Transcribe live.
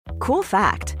Cool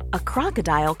fact, a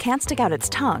crocodile can't stick out its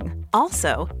tongue.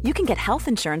 Also, you can get health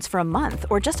insurance for a month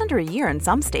or just under a year in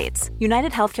some states.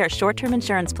 United Healthcare short-term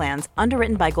insurance plans,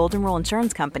 underwritten by Golden Rule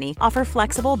Insurance Company, offer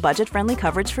flexible, budget-friendly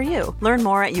coverage for you. Learn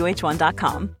more at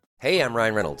uh1.com. Hey, I'm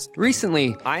Ryan Reynolds.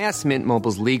 Recently, I asked Mint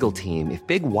Mobile's legal team if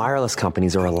big wireless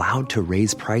companies are allowed to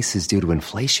raise prices due to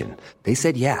inflation. They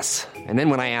said yes. And then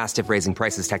when I asked if raising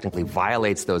prices technically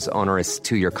violates those onerous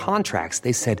two-year contracts,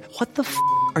 they said, "What the f***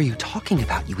 are you talking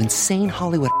about, you insane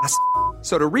Hollywood ass?"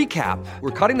 So to recap,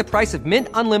 we're cutting the price of Mint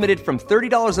Unlimited from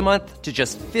 $30 a month to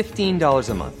just $15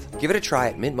 a month. Give it a try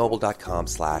at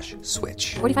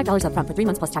mintmobile.com/switch. $45 up front for 3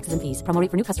 months plus taxes and fees. Promo rate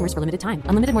for new customers for limited time.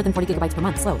 Unlimited more than 40 gigabytes per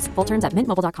month. Slows full terms at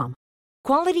mintmobile.com.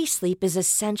 Quality sleep is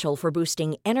essential for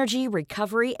boosting energy,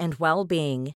 recovery, and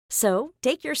well-being. So,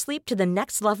 take your sleep to the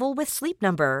next level with Sleep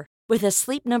Number. With a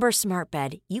Sleep Number smart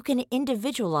bed, you can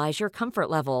individualize your comfort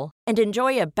level and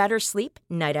enjoy a better sleep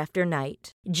night after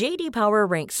night. J.D. Power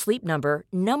ranks Sleep Number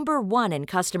 #1 in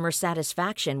customer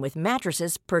satisfaction with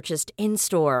mattresses purchased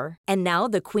in-store. And now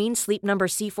the Queen Sleep Number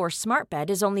C4 smart bed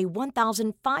is only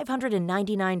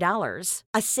 $1,599,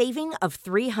 a saving of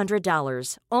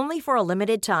 $300, only for a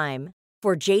limited time.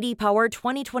 For J.D. Power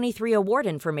 2023 award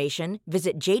information,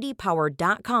 visit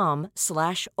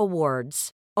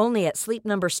jdpower.com/awards. Only at Sleep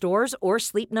Number stores or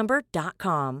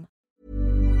sleepnumber.com.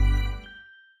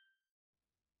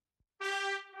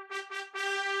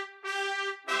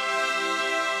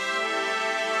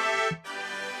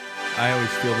 I always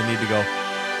feel the need to go.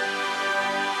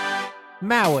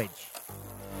 Mowage.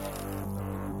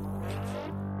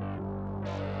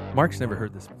 Mark's never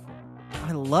heard this before.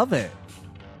 I love it.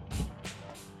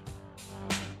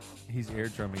 He's air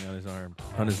drumming on his arm,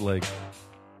 on his leg.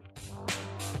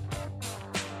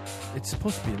 It's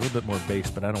supposed to be a little bit more bass,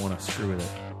 but I don't want to screw with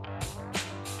it.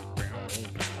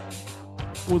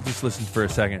 We'll just listen for a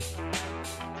second.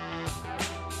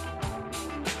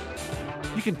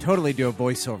 You can totally do a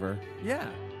voiceover. Yeah.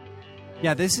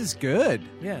 Yeah, this is good.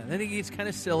 Yeah, then it gets kind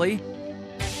of silly.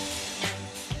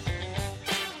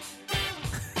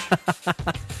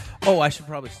 Oh, I should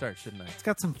probably start, shouldn't I? It's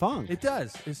got some funk. It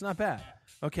does. It's not bad.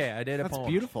 Okay, I did a poem. That's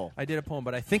beautiful. I did a poem,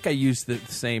 but I think I used the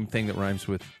same thing that rhymes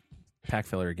with pack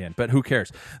filler again, but who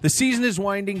cares? The season is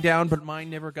winding down, but mine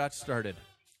never got started.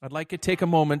 I'd like to take a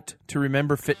moment to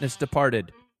remember fitness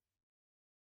departed.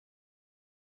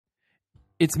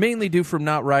 It's mainly due from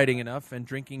not riding enough and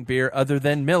drinking beer other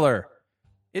than Miller.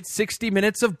 It's 60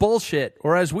 minutes of bullshit,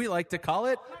 or as we like to call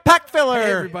it, pack filler.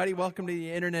 Hey everybody, welcome to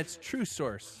the internet's true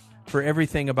source for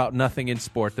everything about nothing in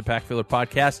sport, the Pack Filler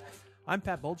Podcast. I'm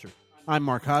Pat Bulger. I'm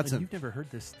Mark Hodson. And you've never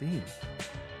heard this theme.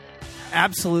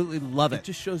 Absolutely love it. It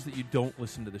just shows that you don't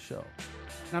listen to the show.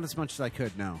 Not as much as I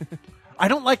could, no. I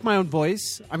don't like my own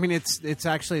voice. I mean, it's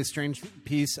actually a strange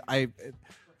piece.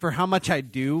 For how much I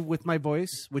do with my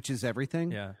voice, which is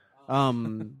everything. Yeah. I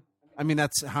mean,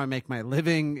 that's how I make my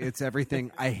living. It's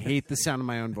everything. I hate the sound of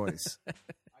my own voice.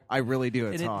 I really do.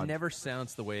 It's odd. It never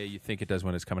sounds the way you think it does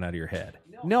when it's coming out of your head.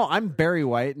 No, I'm Barry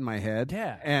White in my head.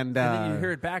 Yeah. And then you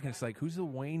hear it back, and it's like, who's the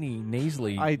whiny,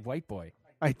 nasally white boy?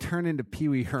 I turn into Pee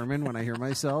Wee Herman when I hear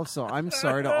myself, so I'm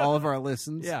sorry to all of our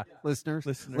listeners. Yeah. Listens.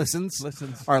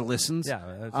 Listens. Our listens. Yeah.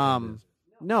 That's what it is.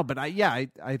 No, but I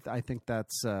think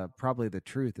that's probably the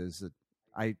truth is that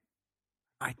I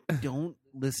don't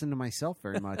listen to myself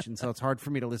very much, and so it's hard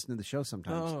for me to listen to the show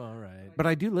sometimes. Oh, all right. But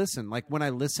I do listen. Like when I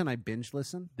listen, I binge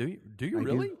listen. Do you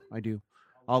really? I do.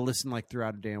 I'll listen like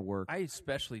throughout a day of work.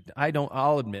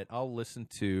 I'll admit, I'll listen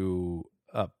to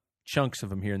chunks of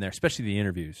them here and there, especially the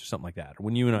interviews or something like that. Or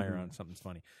when you and I are on something's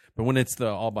funny. But when it's the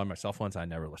all by myself ones, I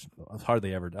never listen to them.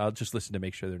 Hardly ever. I'll just listen to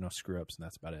make sure there are no screw ups, and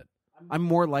that's about it. I'm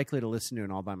more likely to listen to an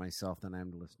all by myself than I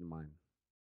am to listen to mine.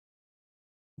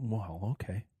 Well,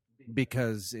 okay.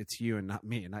 Because it's you and not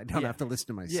me, and I don't have to listen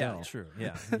to myself. Yeah, true.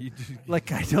 Yeah.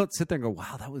 Like, I don't sit there and go,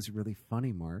 wow, that was really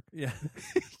funny, Mark. Yeah.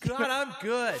 God, I'm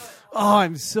good. Oh,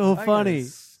 I'm so funny.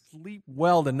 Sleep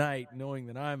well tonight knowing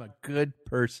that I'm a good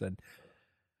person.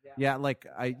 Yeah, like,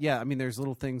 I mean, there's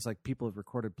little things like people have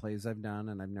recorded plays I've done,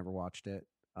 and I've never watched it.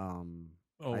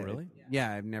 Really?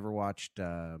 Yeah, I've never watched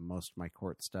most of my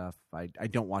court stuff. I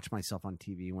don't watch myself on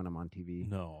TV when I'm on TV.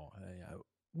 No.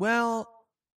 Well,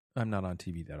 I'm not on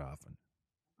TV that often.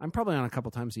 I'm probably on a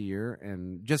couple times a year,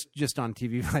 and just on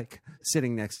TV, like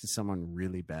sitting next to someone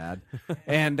really bad.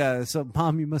 And so,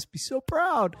 Mom, you must be so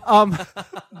proud.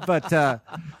 But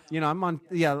I'm on.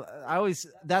 Yeah,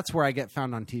 that's where I get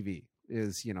found on TV.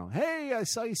 Is, hey, I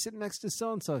saw you sitting next to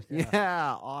so and so.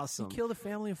 Yeah, awesome. He killed a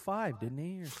family of 5, didn't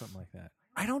he, or something like that?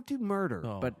 I don't do murder,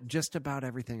 but just about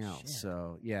everything else. Shit.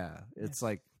 So yeah, it's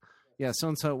like. Yeah,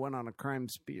 so-and-so went on a crime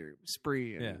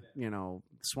spree and,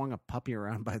 swung a puppy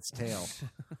around by its tail.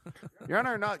 Your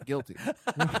Honor, not guilty.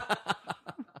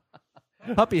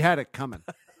 Puppy had it coming.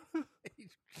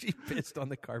 She pissed on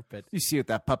the carpet. You see what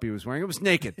that puppy was wearing? It was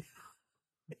naked.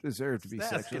 Deserved to be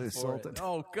sexually assaulted.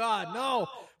 Oh, God, no.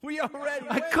 We already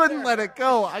I couldn't let it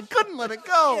go.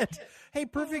 Hey,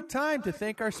 perfect time to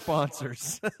thank our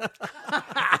sponsors.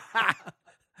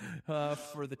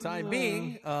 For the time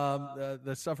being,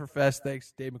 the Sufferfest,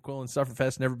 thanks Dave McQuillan,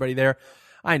 Sufferfest, and everybody there.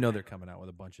 I know they're coming out with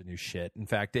a bunch of new shit. In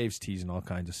fact, Dave's teasing all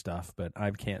kinds of stuff, but I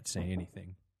can't say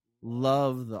anything.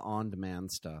 Love the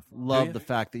on-demand stuff. Love the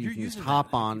fact that you can just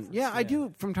hop on. Yeah, I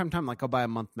do from time to time. Like I'll buy a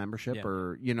month membership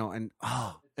or, and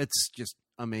it's just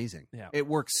amazing. Yeah. It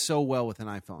works so well with an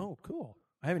iPhone. Oh, cool.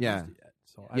 I haven't used it yet.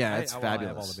 So it's I fabulous. I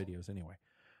have all the videos anyway.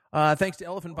 Thanks to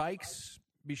Elephant Bikes.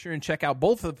 Be sure and check out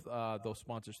both of those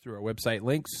sponsors through our website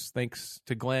links. Thanks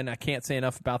to Glenn. I can't say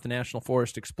enough about the National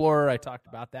Forest Explorer. I talked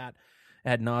about that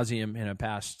ad nauseum in a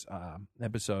past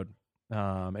episode.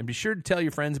 And be sure to tell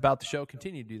your friends about the show.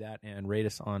 Continue to do that and rate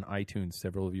us on iTunes.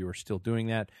 Several of you are still doing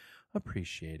that.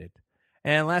 Appreciate it.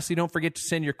 And lastly, don't forget to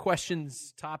send your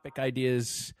questions, topic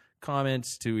ideas,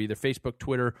 comments to either Facebook,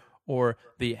 Twitter, or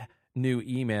the new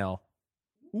email.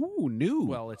 Ooh, new.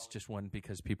 Well, it's just one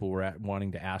because people were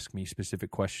wanting to ask me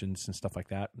specific questions and stuff like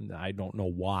that. And I don't know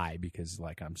why, because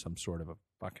like I'm some sort of a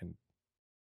fucking...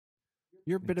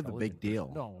 You're a bit of a big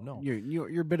deal. No.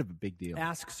 You're a bit of a big deal.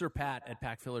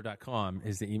 AskSirPat@packfiller.com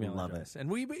is the email Love address. And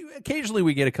we occasionally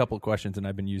we get a couple of questions, and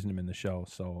I've been using them in the show.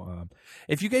 So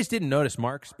if you guys didn't notice,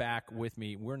 Mark's back with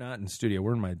me. We're not in the studio.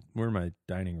 We're in my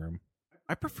dining room.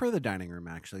 I prefer the dining room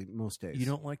actually most days. You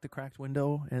don't like the cracked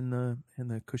window and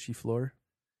the cushy floor?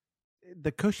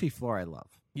 The cushy floor I love.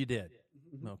 You did.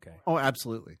 Okay. Oh,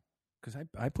 absolutely. Because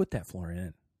I put that floor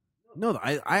in. No,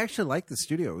 I actually like the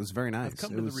studio. It was very nice. I've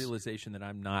come to the realization that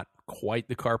I'm not quite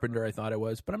the carpenter I thought I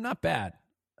was, but I'm not bad.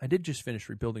 I did just finish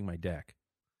rebuilding my deck.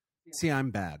 See,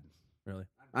 I'm bad. Really?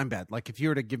 I'm bad. Like if you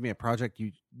were to give me a project,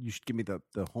 you should give me the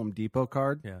Home Depot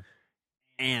card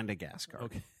and a gas card.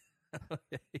 Okay.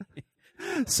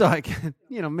 So I can,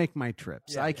 make my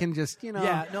trips. I can just,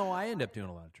 Yeah, no, I end up doing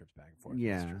a lot of trips back and forth.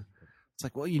 Yeah. It's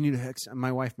like, well, you need a hex.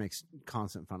 My wife makes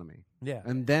constant fun of me. Yeah.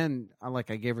 And then I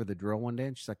gave her the drill one day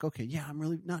and she's like, okay, yeah, I'm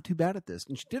really not too bad at this.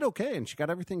 And she did okay. And she got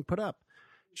everything put up.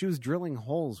 She was drilling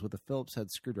holes with a Phillips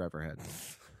head screwdriver head.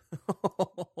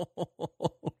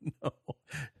 No.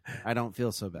 I don't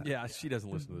feel so bad. Yeah, she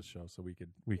doesn't listen to the show, so we could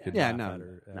Yeah, laugh no, at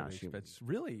her. no, It's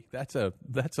really that's a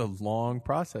long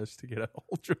process to get a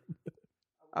whole drill.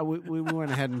 We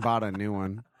went ahead and bought a new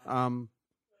one.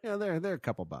 They're a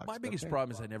couple bucks. My biggest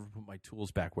problem is I never put my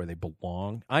tools back where they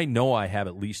belong. I know I have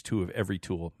at least 2 of every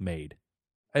tool made.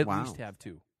 I at least have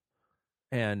 2.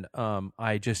 And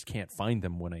I just can't find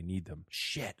them when I need them.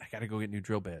 Shit, I got to go get new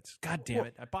drill bits. God damn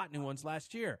it. I bought new ones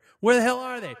last year. Where the hell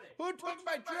are they? Who took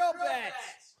my drill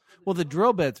bits? Well, the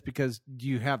drill bits, because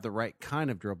you have the right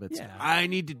kind of drill bits. Yeah. I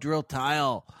need to drill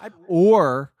tile.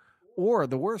 Or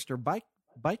the worst are bike.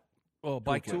 Oh,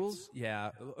 bike tools? Yeah.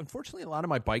 Unfortunately, a lot of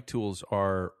my bike tools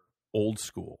are old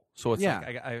school. So it's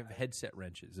like I have headset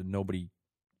wrenches, and nobody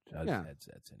does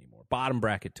headsets anymore. Bottom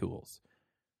bracket tools,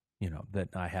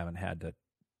 that I haven't had to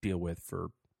deal with for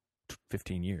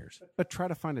 15 years. But try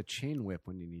to find a chain whip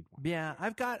when you need one. Yeah,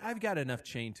 I've got enough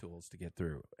chain tools to get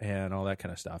through and all that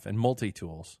kind of stuff, and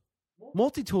multi-tools.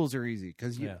 Multi-tools are easy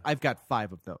because I've got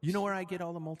 5 of those. You know where I get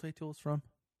all the multi-tools from?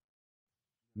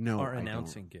 No, Our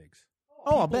announcing gigs.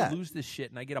 Oh, I'll People bet. lose this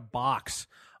shit, and I get a box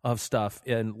of stuff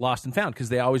in Lost and Found because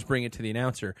they always bring it to the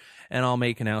announcer, and I'll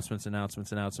make announcements, and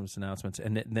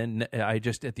then I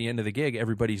just at the end of the gig,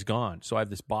 everybody's gone. So I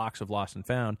have this box of Lost and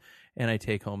Found, and I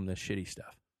take home the shitty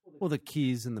stuff. Well, the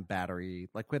keys and the battery,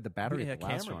 like we had the battery. Yeah, at the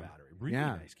last camera one. battery, really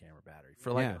nice camera battery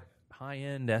for a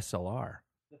high-end SLR.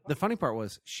 The funny part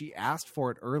was she asked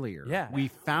for it earlier. Yeah. We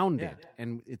found it,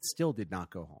 and it still did not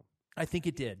go home. I think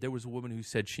it did. There was a woman who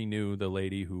said she knew the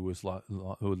lady who was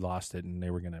who had lost it, and they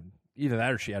were going to either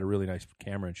that or she had a really nice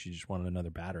camera and she just wanted another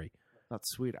battery.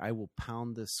 That's sweet. I will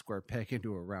pound this square peg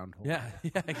into a round hole. Yeah,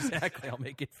 exactly. I'll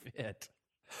make it fit.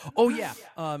 Oh yeah,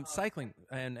 cycling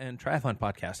and triathlon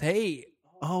podcast. Hey,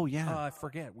 oh yeah, I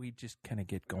forget. We just kind of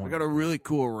get going. I got a really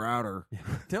cool router.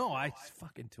 No, I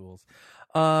fucking tools.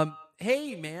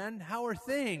 Hey man, how are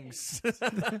things?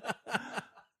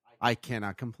 I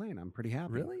cannot complain. I'm pretty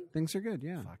happy. Really? Things are good,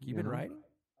 yeah. Fuck, you been riding?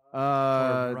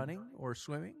 Or running or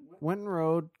swimming? Went and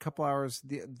rode a couple hours.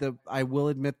 I will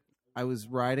admit I was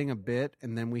riding a bit,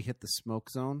 and then we hit the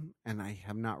smoke zone, and I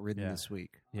have not ridden this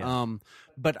week. Yeah.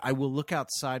 But I will look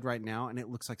outside right now, and it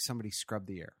looks like somebody scrubbed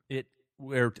the air.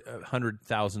 We're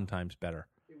 100,000 times better.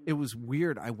 It was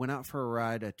weird. I went out for a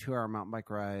ride, a 2-hour mountain bike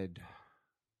ride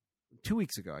 2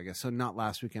 weeks ago, I guess. So not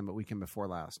last weekend, but weekend before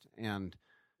last. And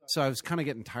so I was kind of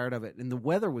getting tired of it. And the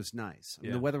weather was nice. I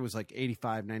mean, the weather was like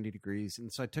 85, 90 degrees.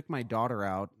 And so I took my daughter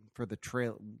out for the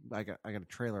trail. I got a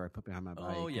trailer I put behind my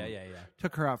bike. Oh, yeah.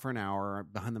 Took her out for an hour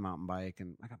behind the mountain bike.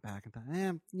 And I got back and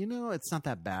thought, it's not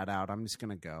that bad out. I'm just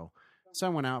going to go. So I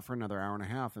went out for another hour and a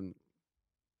half and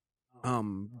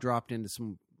dropped into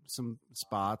some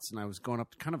spots. And I was going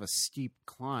up kind of a steep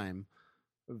climb.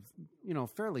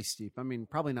 Fairly steep. I mean,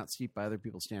 probably not steep by other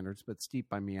people's standards, but steep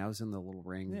by me. I was in the little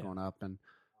ring going up, and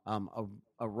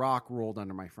a rock rolled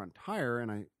under my front tire,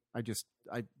 and I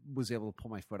was able to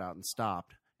pull my foot out and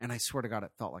stopped. And I swear to God,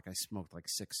 it felt like I smoked like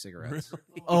 6 cigarettes.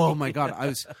 Really? Oh my God, I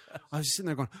was sitting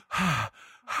there going,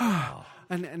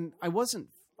 and I wasn't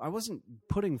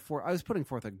putting forth. I was putting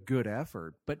forth a good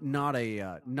effort, but not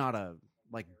a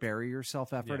like bury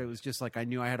yourself effort. Yeah. It was just like I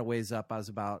knew I had a ways up. It was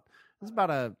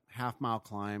about a half-mile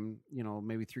climb,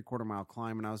 maybe 3/4 mile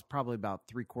climb, and I was probably about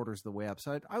 3/4 of the way up.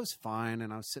 So I was fine,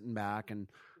 and I was sitting back and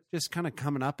just kind of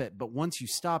coming up it. But once you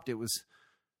stopped,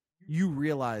 you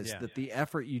realized that the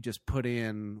effort you just put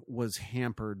in was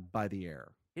hampered by the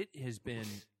air. It has been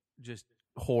just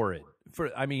horrid.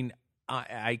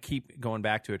 I keep going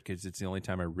back to it because it's the only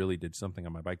time I really did something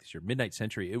on my bike this year. Midnight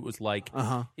Century. It was like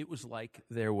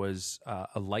there was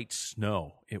a light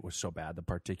snow. It was so bad. The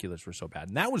particulates were so bad,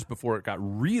 and that was before it got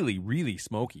really, really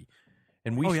smoky.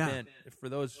 And we spent, for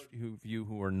those of you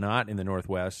who are not in the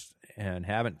Northwest and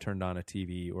haven't turned on a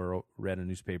TV or read a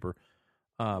newspaper.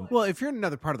 Well, if you're in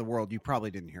another part of the world, you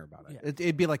probably didn't hear about it. Yeah.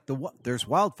 It'd be like there's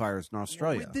wildfires in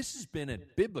Australia. This has been a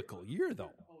biblical year,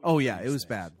 though. Oh yeah, it was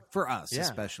bad for us,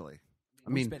 especially.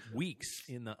 We spent weeks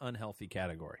in the unhealthy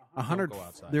category.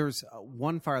 There was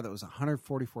one fire that was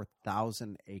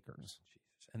 144,000 acres.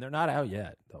 And they're not out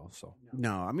yet, though. So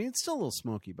no, I mean it's still a little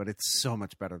smoky, but it's so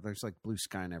much better. There's like blue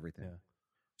sky and everything. Yeah.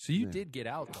 So you did get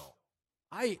out, though.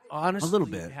 I honestly a little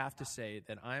bit. have to say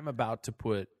that I'm about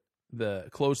to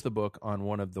close the book on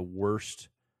one of the worst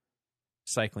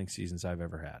cycling seasons I've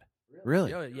ever had.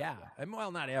 Really? Yeah.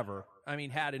 Well, not ever. I mean,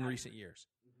 had in recent years.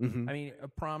 Mm-hmm. I mean,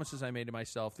 promises I made to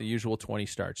myself, the usual 20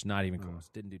 starts, not even close.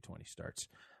 Didn't do 20 starts.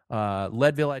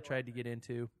 Leadville I tried to get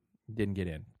into, didn't get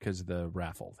in because of the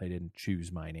raffle. They didn't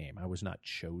choose my name. I was not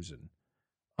chosen.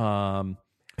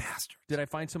 Bastards. Did I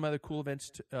find some other cool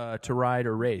events to ride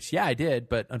or race? Yeah, I did,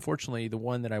 but unfortunately the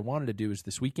one that I wanted to do is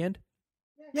this weekend.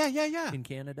 Yeah. In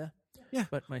Canada. Yeah.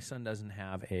 But my son doesn't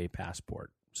have a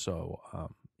passport, so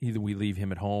either we leave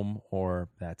him at home or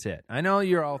that's it. I know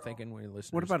you're all thinking, we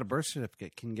listeners. What about a birth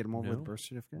certificate? Can you get him over with a birth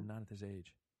certificate? Not at this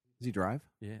age. Does he drive?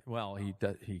 Yeah. Well, he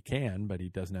can, but he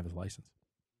doesn't have his license.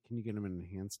 Can you get him an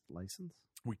enhanced license?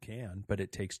 We can, but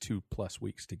it takes 2+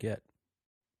 weeks to get.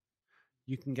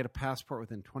 You can get a passport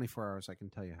within 24 hours. I can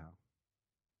tell you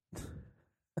how.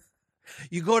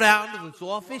 You go down to this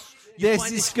office. There's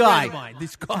this guy.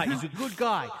 This guy, he's a good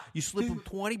guy. You slip him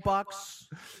 $20.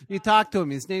 You talk to him.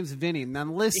 His name's Vinny. Now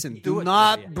listen, do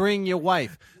not bring your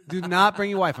wife. Do not bring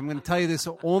your wife. I'm going to tell you this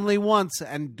only once,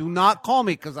 and do not call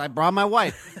me because I brought my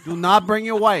wife. Do not bring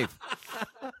your wife.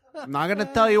 I'm not going to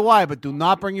tell you why, but do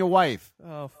not bring your wife.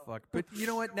 Oh, fuck. But you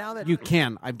know what? Now that you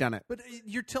can. I've done it. But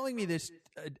you're telling me this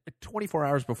 24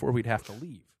 hours before we'd have to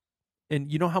leave.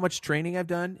 And you know how much training I've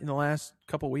done in the last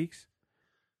couple weeks?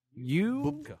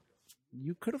 You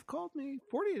could have called me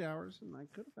 48 hours, and I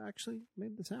could have actually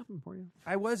made this happen for you.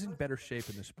 I was in better shape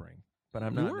in the spring, but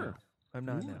I'm not now. I'm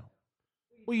not now.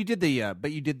 Well, you did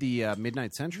the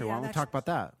Midnight Century. Why don't we talk about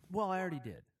that? Well, I already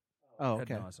did. Oh,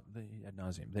 okay. Ad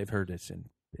nauseum. They've heard this in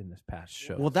this past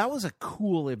show. Well, that was a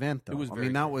cool event, though. It was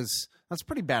very cool. That's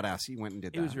pretty badass. You went and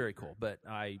did that. It was very cool, but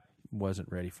I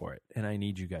wasn't ready for it, and I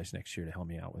need you guys next year to help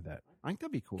me out with that. I think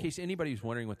that'd be cool. In case anybody was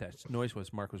wondering what that noise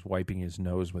was, Mark was wiping his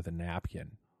nose with a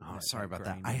napkin. Oh, sorry about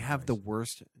that. I have the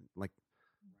worst,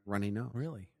 runny nose.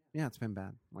 Really? Yeah, it's been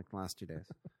bad, the last 2 days.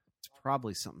 It's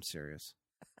probably something serious.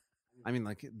 I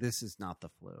mean, this is not the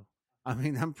flu. I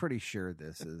mean, I'm pretty sure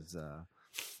this is...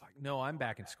 No, I'm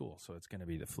back in school, so it's going to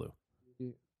be the flu.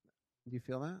 Do you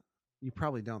feel that? You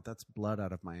probably don't. That's blood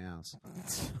out of my ass.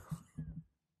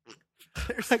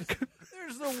 There's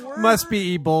the word. Must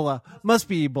be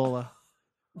Ebola.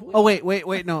 Oh,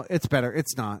 wait. No, it's better.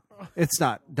 It's not.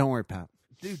 Don't worry, Pat.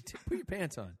 Dude, put your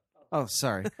pants on. Oh,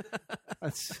 sorry.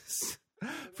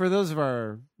 For those of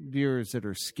our viewers that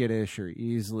are skittish or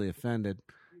easily offended,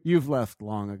 you've left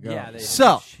long ago. Yeah,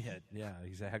 shit. Yeah,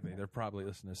 exactly. They're probably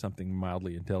listening to something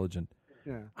mildly intelligent.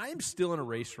 Yeah. I am still in a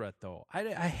race rut, though. I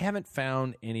haven't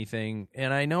found anything,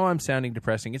 and I know I'm sounding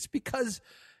depressing. It's because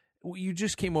you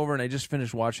just came over and I just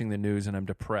finished watching the news and I'm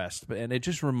depressed. And it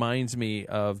just reminds me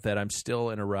of that I'm still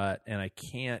in a rut and I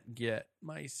can't get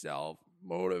myself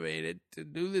motivated to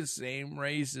do the same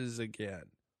races again.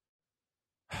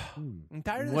 I'm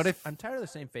tired of this. I'm tired of the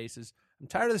same faces. I'm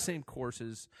tired of the same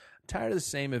courses. I'm tired of the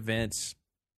same events.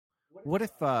 What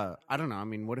if I don't know? I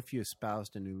mean, what if you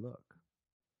espoused a new look?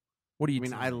 What do you? I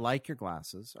mean, I like your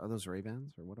glasses. Are those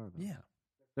Ray-Bans or what are they? Yeah,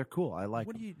 they're cool. I like.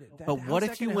 What do them. you? But what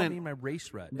if you went in my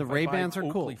race rut? The if I Ray-Bans buy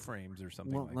are cool. Oakley frames or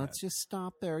something. Well, like let's that. just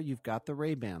stop there. You've got the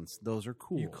Ray-Bans. Those are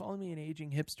cool. You calling me an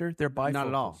aging hipster? They're bifocals. Not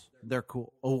at all. They're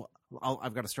cool. Oh,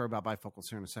 I've got a story about bifocals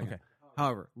here in a second. Okay.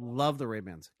 However, love the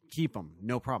Ray-Bans. Keep them.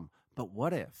 No problem. But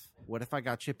what if I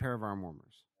got you a pair of arm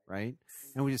warmers, right?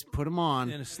 And we just put them on.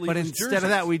 And a But sleeveless instead jersey. of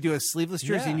that, we do a sleeveless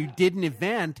jersey, Yeah. and you did an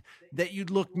event that you'd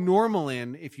look normal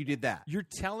in if you did that. You're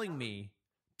telling me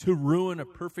to ruin a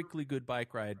perfectly good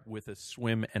bike ride with a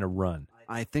swim and a run.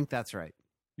 I think that's right.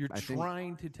 You're I think-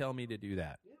 trying to tell me to do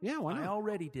that. Yeah, why I not?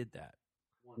 already did that.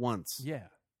 Once. Yeah.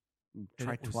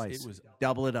 Try it was- twice. it was-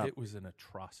 Double it up. It was an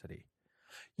atrocity.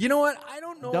 You know what? I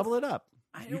don't know. Double it up.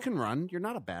 I You don't- can run. You're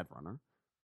not a bad runner.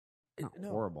 Not No.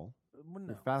 horrible. Well, no.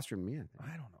 You're faster than me, I think.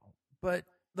 I don't know. But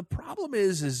the problem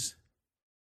is,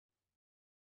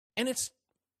 and it's,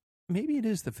 maybe it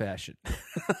is the fashion.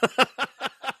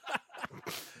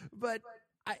 But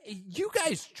you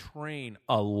guys train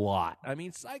a lot. I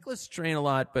mean, cyclists train a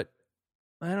lot, but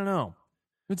I don't know.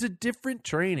 It's a different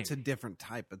training. It's a different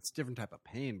type. It's a different type of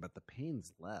pain, but the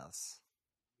pain's less.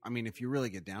 I mean, if you really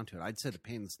get down to it, I'd say the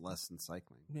pain's less than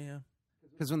cycling. Yeah.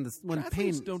 Because when Triathletes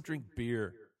pain, don't drink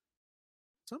beer.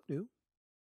 some do.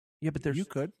 Yeah, but You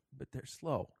could. but they're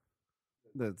slow.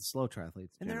 The slow triathletes,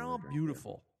 And they're generally all drink beer.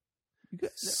 beautiful. You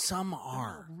guys, Some they're all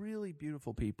are. really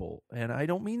beautiful people. And I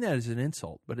don't mean that as an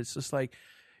insult, but it's just like,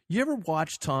 you ever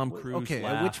watch Tom Cruise Okay,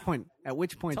 laugh? at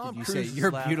which point Tom did you Cruise's say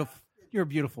you're laugh- beautiful? You're a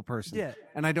beautiful person. Yeah,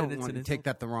 and I don't and it's want an to take insult.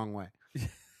 that the wrong way.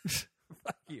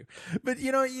 Fuck you. But,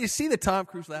 you see the Tom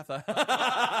Cruise laugh.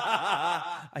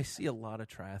 I see a lot of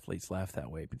triathletes laugh that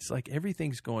way. But it's like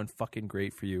everything's going fucking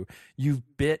great for you. You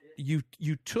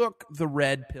took the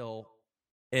red pill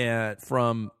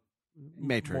from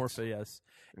Matrix. Morpheus,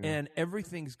 and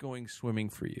everything's going swimming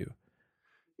for you.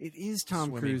 It is Tom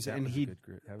Swimming, Cruise, that and was a he good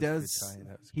gr- that was a good does tie,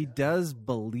 that was he good. does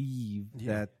believe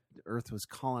Yeah. that Earth was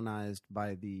colonized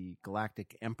by the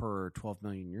Galactic Emperor 12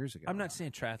 million years ago. I'm not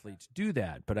saying triathletes do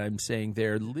that, but I'm saying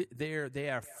they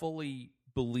are fully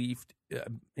believed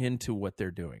into what they're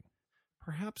doing.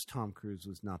 Perhaps Tom Cruise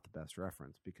was not the best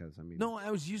reference because I mean, No, I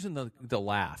was using the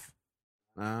laugh.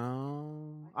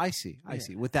 Oh, I see.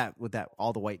 With that,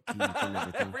 all the white teeth and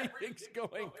everything. Everything's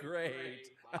going great.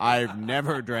 I've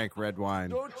never drank red wine.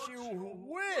 Don't you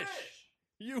wish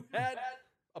you had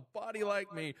a body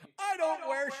like me? I don't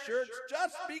wear shirts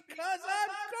just because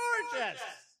I'm gorgeous.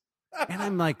 And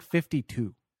I'm like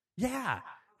 52. Yeah.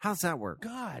 How's that work?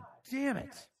 God damn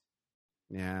it.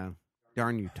 Yeah.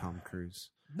 Darn you, Tom Cruise.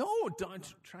 No, don't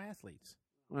triathletes.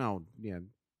 Well, yeah.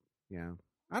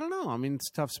 I don't know. I mean, it's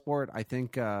a tough sport. I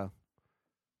think, I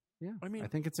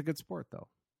think it's a good sport, though.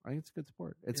 I think it's a good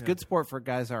sport. It's a good sport for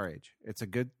guys our age. It's a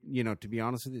good, to be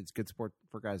honest with you, it's a good sport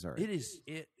for guys our age.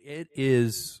 It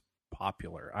is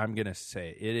popular. I'm gonna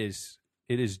say it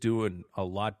is doing a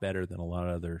lot better than a lot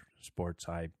of other sports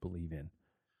I believe in.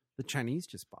 The Chinese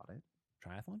just bought it.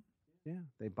 Triathlon? Yeah,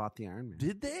 they bought the Ironman.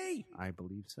 Did they? I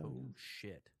believe so. Oh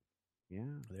shit! Yeah.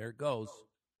 There it goes.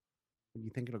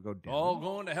 You think it'll go down? All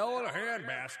going to hell in a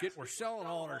handbasket. We're selling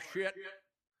all our shit.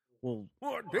 Well,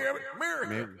 Oh, damn it,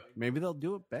 America. maybe they'll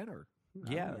do it better.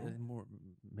 I Yeah, don't know.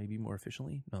 maybe more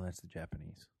efficiently. No, that's the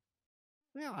Japanese.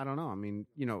 Yeah, I don't know. I mean,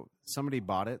 somebody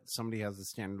bought it. Somebody has a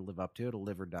standard to live up to. It'll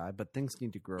live or die, but things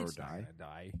need to grow It's or not die. gonna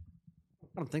die.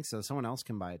 I don't think so. Someone else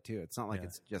can buy it too. It's not like Yeah.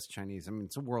 it's just Chinese. I mean,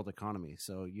 it's a world economy.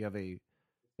 So you have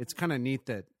it's kind of neat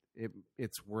that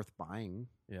it's worth buying.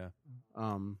 Yeah.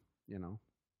 You know.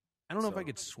 I don't know if So- I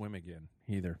could swim again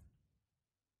either.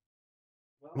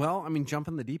 Well, I mean, jump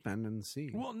in the deep end and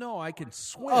see. Well, no, I could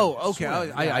swim. Oh, okay.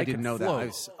 Swim. I Yeah, didn't could know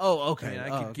that. float. Okay. I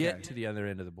mean, I could get to the other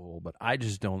end of the bowl, but I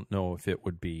just don't know if it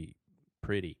would be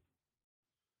pretty.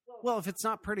 Well, if it's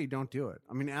not pretty, don't do it.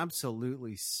 I mean,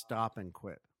 absolutely stop and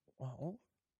quit. Well,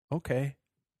 okay.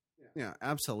 Yeah,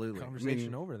 absolutely.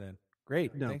 Conversation over then.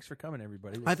 Great. No. Thanks for coming,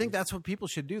 everybody. I think that's what people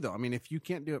should do, though. I mean, if you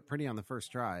can't do it pretty on the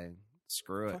first try,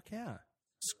 screw it. Fuck yeah.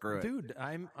 Screw it. Dude,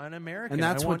 I'm an American. And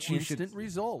that's I what want you should- instant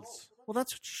results. Well,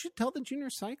 that's what you should tell the junior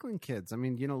cycling kids. I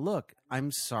mean, look,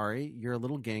 I'm sorry, you're a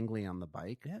little gangly on the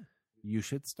bike. Yeah. You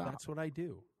should stop. That's what I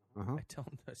do. Uh-huh. I tell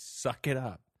them to suck it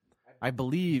up I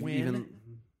believe Win. even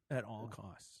at all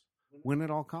costs. Win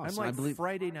at all costs. I'm like I believe.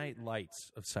 Friday Night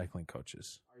Lights of cycling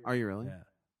coaches. Are you really?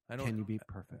 Yeah. Can you be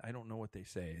perfect? I don't know what they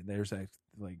say. There's like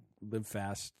live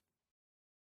fast,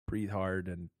 breathe hard,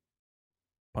 and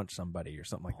punch somebody or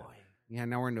something like that. Yeah,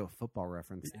 now we're into a football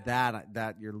reference.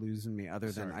 That you're losing me.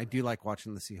 Other than I do like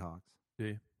watching the Seahawks. Do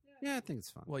you? Yeah, I think it's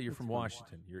fun. Well, you're It's from fun.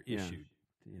 Washington. You're issued.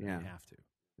 You Yeah. have to.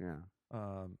 Yeah.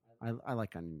 I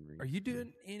like onion rings. Are you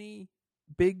doing any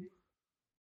big?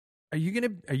 Are you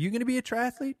gonna be a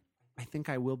triathlete I think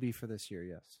I will be for this year.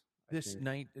 Yes. this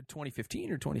night,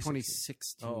 2015 or 2016?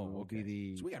 2016 will be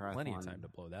the. So we got plenty of triathlon. time to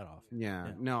blow that off.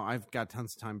 Yeah. No, I've got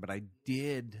tons of time, but I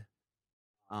did.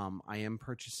 I am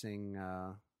purchasing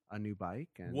a new bike.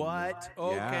 And, What? Yeah,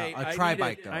 Okay, a tri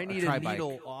bike. Though. I need tri a bike.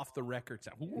 needle off the record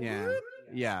sound. Yeah.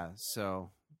 Yeah.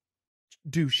 So.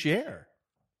 Do share.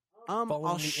 Following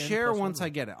I'll the share N+1 once I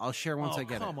rule. get it. I'll share once Oh, I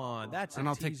get it. come on, that's and a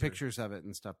I'll take teaser. pictures of it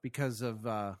and stuff because of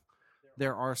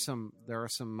there are some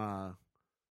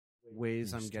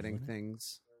ways I'm getting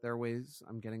things. There are ways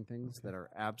I'm getting things that are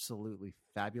absolutely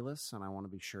fabulous, and I want to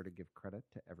be sure to give credit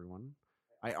to everyone.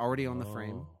 I already own the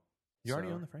frame. You already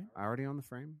so own the frame? I already own the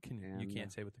frame. You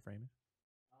can't say what the frame is?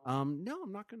 No,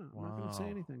 I'm not gonna. I'm not gonna say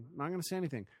anything. I'm not gonna say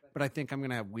anything. But I think I'm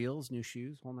gonna have wheels, new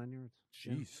shoes, whole 9 yards.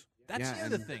 Jeez. That's Yeah, the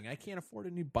other and- thing. I can't afford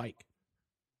a new bike.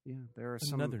 Yeah, there are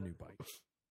some. Another new bike.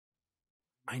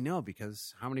 I know,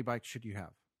 because how many bikes should you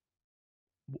have?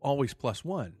 Always plus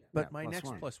one. But Yeah, my plus next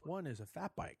one. plus one is a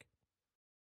fat bike.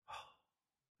 I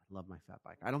love my fat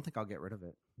bike. I don't think I'll get rid of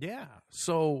it. Yeah.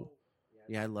 So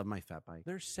Yeah, I love my fat bike.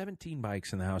 there's 17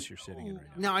 bikes in the house you're sitting in right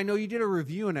now. Now, I know you did a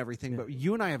review and everything, but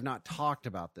you and I have not talked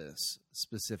about this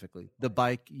specifically. The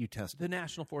bike you tested. The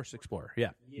National Forest Explorer. Yeah.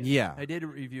 Yeah. I did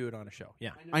review it on a show.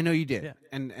 Yeah. I know you did. Yeah.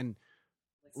 And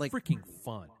like, Freaking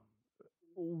fun.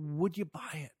 would you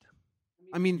buy it?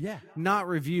 I mean, Yeah. not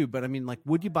review, but I mean, like,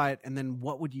 would you buy it? And then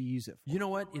what would you use it for? You know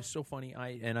what? It's so funny.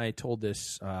 I told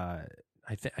this. I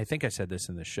think I said this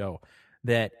in the show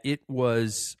that it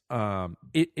was.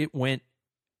 It went.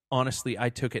 Honestly, I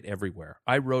took it everywhere.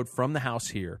 I rode from the house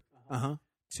here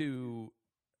to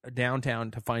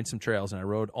downtown to find some trails, and I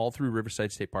rode all through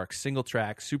Riverside State Park, single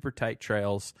track, super tight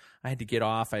trails. I had to get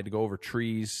off. I had to go over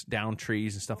trees, down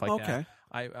trees, and stuff like that.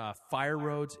 I fire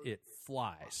roads. It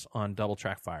flies on double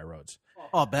track fire roads.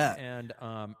 I'll bet. And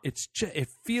it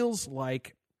feels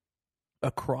like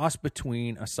a cross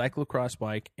between a cyclocross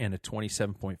bike and a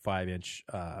 27.5 inch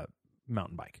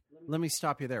mountain bike. Let me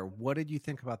stop you there. What did you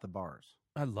think about the bars?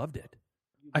 I loved it.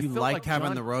 You felt liked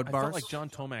having the road I bars? felt like John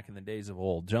Tomac in the days of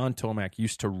old. John Tomac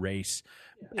used to race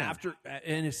after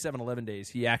in his 7-Eleven days.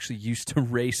 He actually used to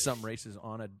race some races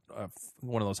on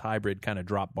one of those hybrid kind of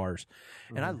drop bars,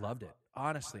 and I loved it.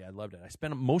 Honestly, I loved it. I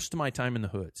spent most of my time in the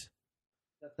hoods.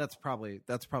 That's probably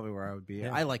where I would be.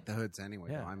 Yeah. I like the hoods anyway.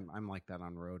 Yeah. Though. I'm like that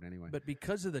on road anyway. But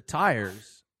because of the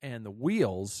tires and the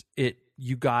wheels,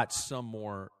 you got some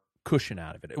more cushion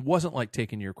out of it. It wasn't like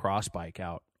taking your cross bike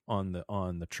out on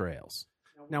the trails.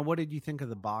 Now, what did you think of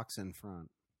the box in front?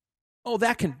 Oh,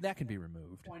 that can be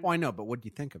removed. Oh, I know, but what do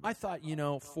you think of it? I thought,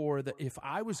 if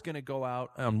I was going to go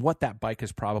out on what that bike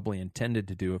is probably intended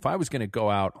to do, if I was going to go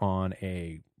out on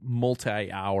a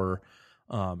multi-hour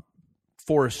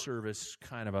Forest Service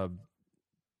kind of a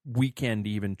weekend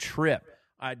even trip,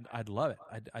 I'd love it.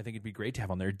 I think it'd be great to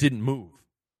have on there. It didn't move.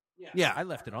 Yeah, I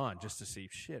left it on just to see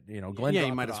shit. Glenn Yeah, you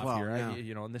dropped might it as off well, here.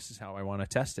 yeah. And this is how I want to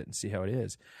test it and see how it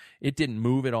is. It didn't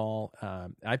move at all.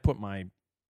 I put my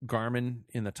Garmin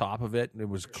in the top of it. It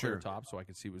was clear top, so I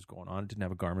could see what was going on. It didn't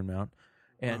have a Garmin mount,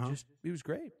 and it was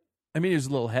great. I mean, it was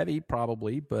a little heavy,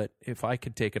 probably, but if I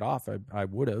could take it off, I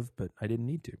would have, but I didn't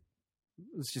need to.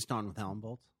 it was just on with Allen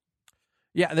bolts.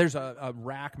 Yeah, there's a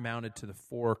rack mounted to the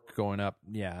fork going up.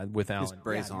 Yeah, with Allen.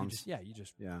 brace-ons. You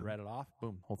just rat it off.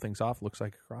 Boom, whole thing's off. Looks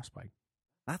like a cross bike.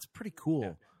 That's pretty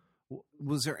cool. Yeah.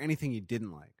 Was there anything you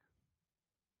didn't like?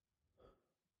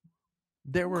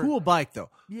 There were Cool bike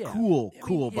though. Yeah. Cool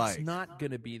bike. It's not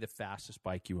going to be the fastest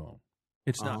bike you own.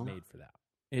 It's not made for that.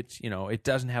 It's, it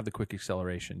doesn't have the quick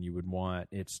acceleration you would want.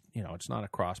 It's, it's not a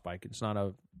cross bike. It's not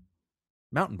a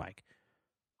mountain bike.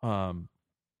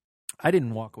 I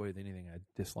didn't walk away with anything I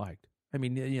disliked. I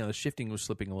mean, the shifting was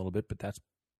slipping a little bit, but that's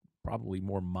probably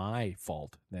more my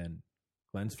fault than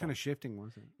Glenn's What kind fault. of shifting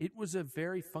was it? It was a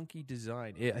very funky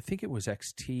design. I think it was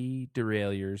XT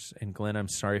derailleurs. And Glenn, I'm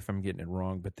sorry if I'm getting it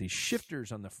wrong, but the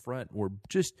shifters on the front were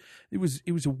just. It was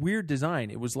a weird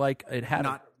design. It was like it had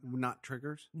Not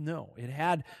triggers. no. It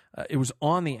had. It was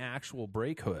on the actual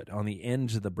brake hood, on the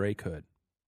ends of the brake hood,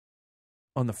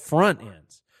 on the front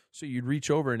ends. So you'd reach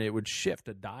over and it would shift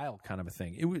a dial, kind of a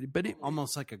thing. It would, but it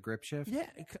Almost like a grip shift. yeah.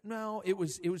 No, it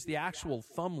was the actual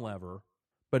thumb lever.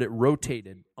 but it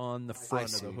rotated on the front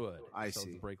of see. the hood. I so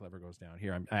see. the brake lever goes down.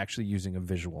 Here, I'm actually using a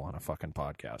visual on a fucking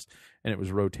podcast, and it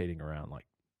was rotating around like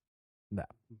that.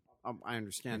 I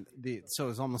understand. So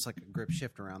it's almost like a grip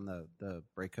shift around the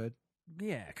brake hood.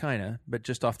 Yeah, kind of, but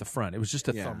just off the front. It was just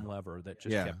a Yeah. thumb lever that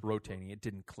just Yeah. kept rotating. It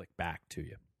didn't click back to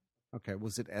you. Okay,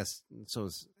 was it So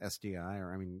is SDI,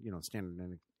 or I mean,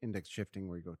 standard index shifting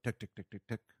where you go tick tick tick tick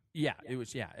tick. Yeah, it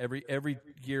was. Yeah, every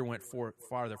gear went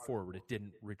farther forward. It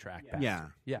didn't retract back. Yeah,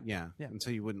 yeah. yeah. And so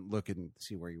you wouldn't look and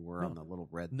see where you were on the little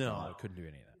red. No, thing. I couldn't do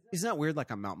any of that. Isn't that weird?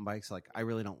 Like on mountain bikes, like I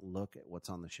really don't look at what's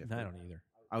on the shifter. I don't either.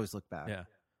 I always look back. Yeah,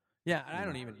 yeah. And I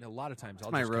don't even. A lot of times,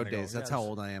 I'll My just road kinda go, days. That's how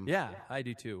old I am. Yeah, I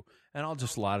do too. And I'll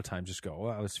just a lot of times just go,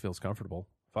 well, this feels comfortable.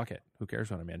 Fuck it. Who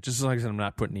cares what I'm in? Just as long as I'm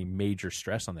not putting any major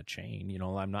stress on the chain.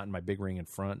 I'm not in my big ring in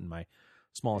front and my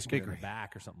smallest gear in the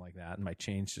back or something like that. And my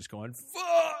chain's just going,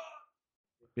 fuck!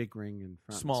 Big ring in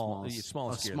front.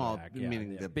 Smallest gear in the back. Yeah,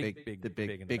 meaning yeah. the big big, in the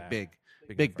big. back.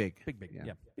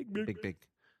 Yeah. Big. Big.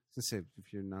 To say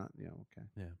if you're not, okay.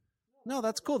 Yeah. No,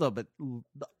 that's cool though. But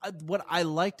what I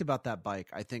liked about that bike,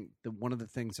 I think one of the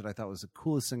things that I thought was the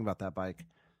coolest thing about that bike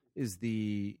is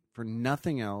for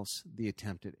nothing else, the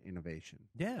attempt at innovation.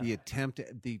 Yeah. The attempt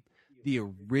at the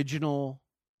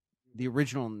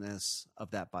originalness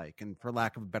of that bike, and for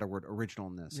lack of a better word,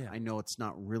 originalness. Yeah. I know it's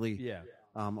not really Yeah.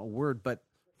 a word, but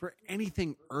for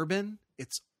anything urban,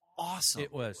 it's awesome.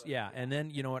 It was, yeah. And then,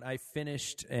 you know what? I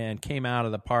finished and came out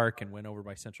of the park and went over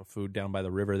by Central Food down by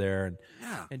the river there.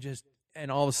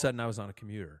 And all of a sudden I was on a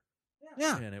commuter.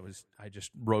 Yeah. And I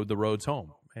just rode the roads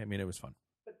home. I mean, it was fun.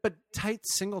 But tight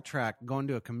single track going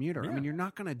to a commuter, I mean, you're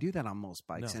not going to do that on most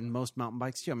bikes, No. and most mountain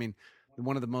bikes too. I mean,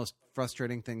 one of the most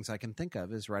frustrating things I can think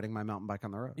of is riding my mountain bike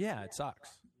on the road. Yeah, it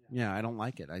sucks. Yeah, I don't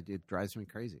like it. It drives me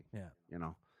crazy. Yeah.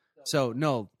 So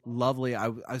no, lovely. I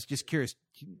was just curious,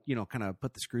 kind of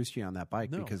put the screws to you on that bike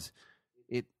because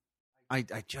I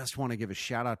just want to give a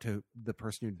shout out to the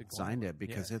person who designed it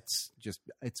because it's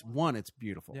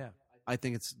beautiful. Yeah. I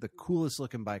think it's the coolest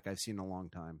looking bike I've seen in a long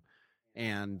time,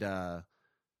 and the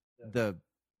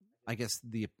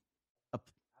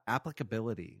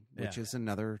applicability, which is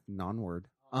another non-word,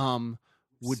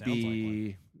 would Sounds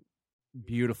be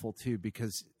beautiful too,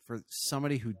 because for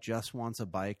somebody who just wants a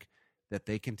bike that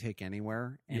they can take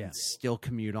anywhere and still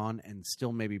commute on and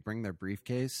still maybe bring their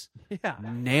briefcase. Yeah.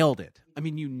 Nailed it. I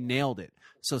mean, you nailed it.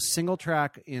 So single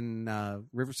track in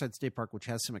Riverside State Park, which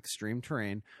has some extreme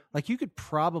terrain, like you could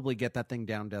probably get that thing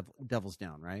down Devil's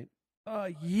Down, right?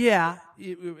 Yeah,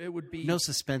 it would be No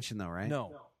suspension though, right?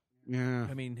 No. Yeah.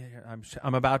 I mean,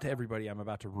 I'm about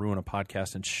to ruin a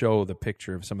podcast and show the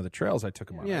picture of some of the trails I took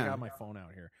them on. Yeah. I got my phone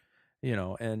out here,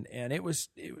 and it was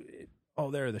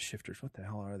there are the shifters. What the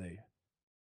hell are they?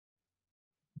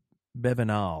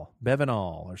 Bevinal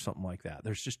or something like that.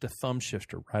 There's just a thumb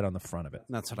shifter right on the front of it.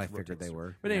 That's what I figured they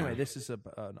were. But anyway, this is an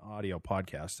audio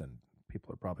podcast, and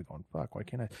people are probably going, "Fuck, why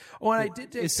can't I?" Oh, and I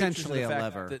did take essentially pictures of the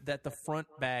a fact lever. that the front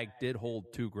bag did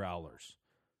hold 2 growlers,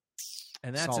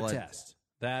 and that's Solid. a test.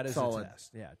 That is Solid. a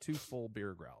test. Yeah, 2 full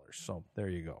beer growlers. So there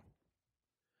you go.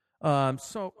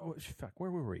 Fuck,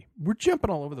 where were we? We're jumping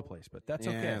all over the place, but that's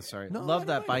okay. Yeah, sorry. No, Love I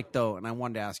that don't bike though, and I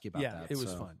wanted to ask you about yeah, that. it was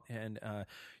so. fun. And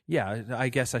I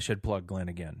guess I should plug Glenn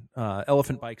again.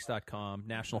 Elephantbikes.com,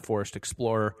 National Forest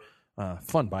Explorer.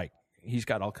 Fun bike. He's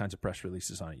got all kinds of press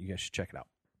releases on it. You guys should check it out.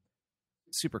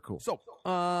 Super cool. So,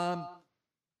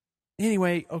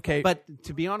 anyway, okay. But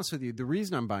to be honest with you, the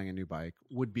reason I'm buying a new bike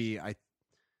would be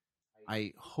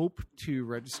I hope to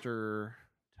register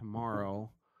tomorrow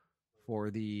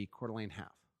for the Coeur d'Alene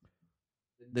half,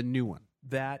 the new one.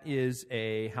 That is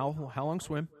a how long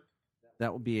swim?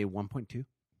 That will be a 1.2.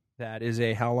 That is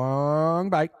a how long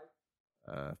bike?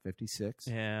 56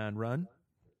 And run?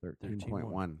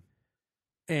 13.1.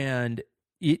 And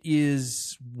it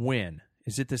is when?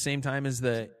 Is it the same time as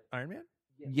the Ironman?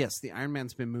 Yes, the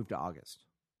Ironman's been moved to August.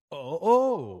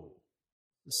 Oh.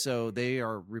 So they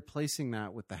are replacing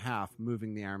that with the half,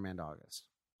 moving the Ironman to August.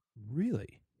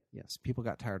 Really? Yes, people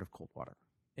got tired of cold water.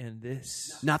 And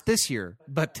this Not this year,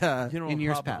 but in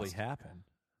years will probably past. happen.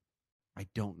 I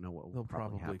don't know what will They'll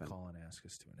probably happen. call and ask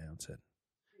us to announce it.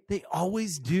 They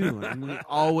always do, and we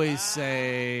always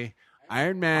say,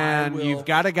 "Iron Man, I will- you've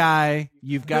got a guy.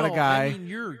 You've got a guy." I mean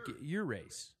your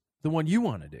race, the one you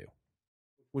want to do.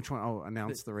 Which one? Oh,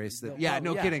 announce the race. No, Yeah,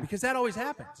 no kidding. Because that always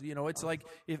happens. It's like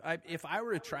if I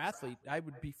were a triathlete, I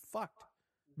would be fucked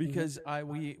because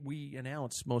we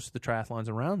announce most of the triathlons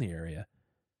around the area.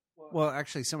 Well,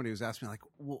 actually, somebody was asking me, like,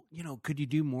 well, could you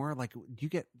do more? Like, do you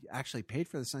get actually paid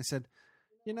for this? And I said,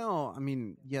 You know, I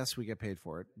mean, yes, we get paid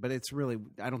for it, but it's really,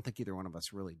 I don't think either one of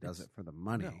us really does it for the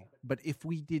money. No. But if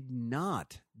we did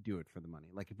not do it for the money,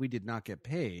 like if we did not get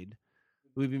paid,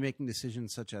 we'd be making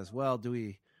decisions such as, well, do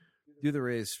we do the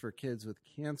race for kids with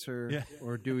cancer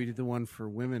or do we do the one for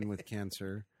women with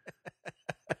cancer?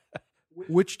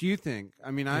 Which do you think?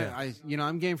 I mean, I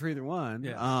I'm game for either one.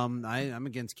 Yeah. I'm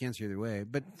against cancer either way,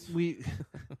 but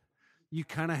you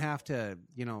kind of have to,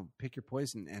 pick your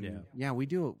poison. And we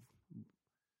do.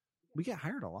 We get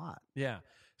hired a lot. Yeah.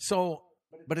 So,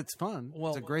 but it's fun.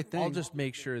 Well, it's a great thing. I'll just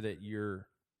make sure that you're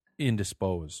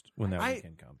indisposed when that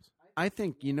weekend comes. I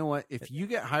think, you know what? If you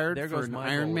get hired for an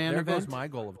Ironman event. There goes my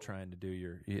goal of trying to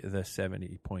do the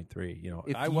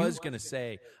 70.3. I was going to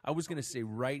say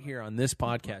right here on this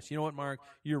podcast, you know what, Mark?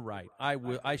 You're right.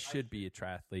 I should be a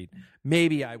triathlete.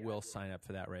 Maybe I will sign up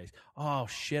for that race. Oh,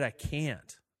 shit, I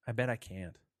can't. I bet I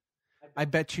can't. I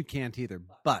bet you can't either,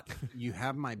 but you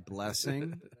have my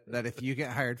blessing that if you get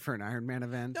hired for an Ironman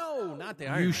event, no, not the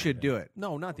Ironman. You should do it.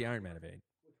 No, not the Ironman event.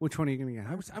 Which one are you going to get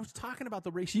hired? I was talking about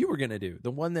the race you were going to do,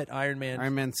 the one that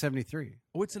Ironman 73.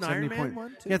 Oh, it's an Ironman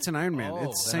one too? Yeah, it's an Ironman. Oh,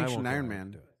 it's sanctioned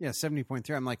Ironman. Yeah,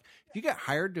 70.3. I'm like, if you get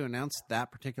hired to announce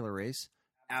that particular race,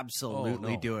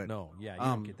 absolutely do it. No, yeah, you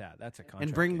don't get that. That's a contract.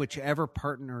 And bring whichever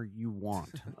partner you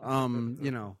want.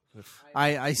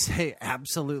 I say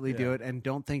absolutely do it, and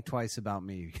don't think twice about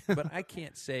me. But I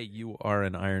can't say you are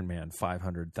an Ironman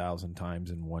 500,000 times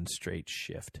in one straight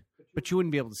shift. But you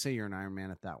wouldn't be able to say you're an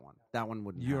Ironman at that one. That one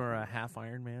wouldn't. You're a half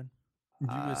Ironman? You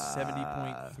a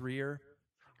 70.3er?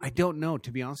 I don't know.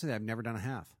 To be honest with you, I've never done a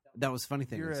half. That was the funny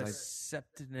thing. You're a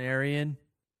septenarian?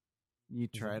 You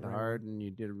tried hard and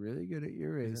you did really good at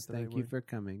your race. Thank you for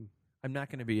coming. I'm not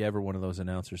going to be ever one of those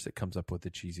announcers that comes up with the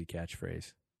cheesy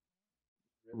catchphrase.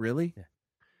 Really? Yeah.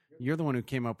 You're the one who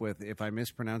came up with, if I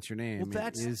mispronounce your name,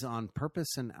 it is on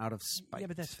purpose and out of spite. Yeah,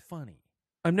 but that's funny.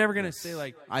 I'm never going to say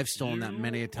like, I've stolen that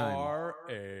many a time. You are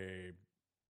a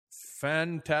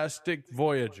fantastic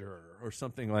Voyager or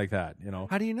something like that.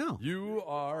 How do you know? You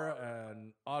are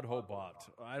an Autobot.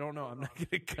 I don't know. I'm not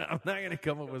going to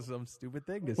come up with some stupid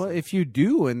thing to say. If you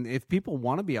do, and if people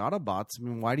want to be Autobots, I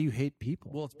mean, why do you hate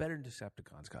people? Well, it's better than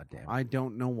Decepticons. Goddamn. I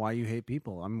don't know why you hate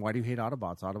people. I mean, why do you hate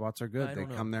Autobots? Autobots are good. They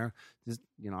come there, just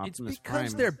Optimus it's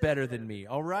because Prime. they're better than me.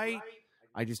 All right.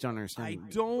 I just don't understand.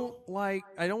 I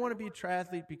don't want to be a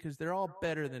triathlete because they're all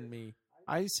better than me.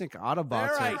 I just think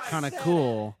Autobots are kind of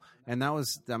cool, and that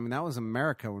was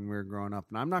America when we were growing up.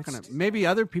 And I'm not going to. Maybe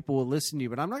other people will listen to you,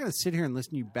 but I'm not going to sit here and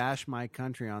listen to you bash my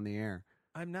country on the air.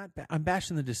 I'm not. I'm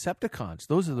bashing the Decepticons.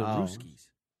 Those are the Ruskies.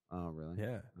 Oh, really?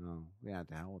 Yeah. Oh, yeah.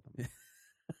 To hell with them.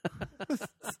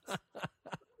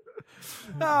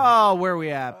 Oh, where are we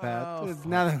at, Pat?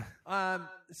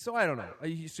 So I don't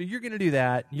know. So you're going to do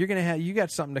that. You're going to you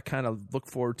got something to kind of look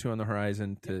forward to on the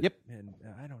horizon. Yep. And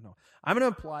I don't know. I'm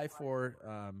going to apply for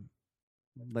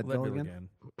Leadville again.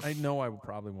 I know I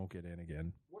probably won't get in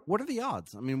again. What are the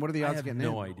odds? I mean, what are the odds of getting in? I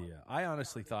have no idea. I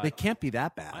honestly thought they can't be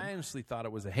that bad. I honestly thought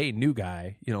it was new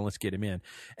guy. Let's get him in.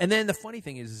 And then the funny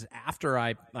thing is after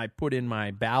I put in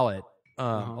my ballot.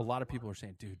 A lot of people are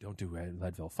saying, dude, don't do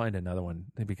Leadville. Find another one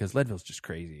because Leadville's just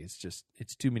crazy.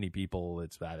 It's too many people.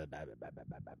 It's blah, blah, blah, blah, blah,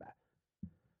 blah, blah.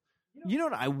 You know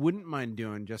what I wouldn't mind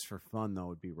doing just for fun, though,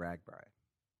 would be Ragbri.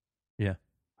 Yeah.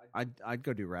 I'd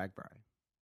go do Ragbri.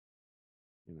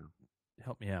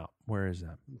 Help me out. Where is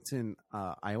that? It's in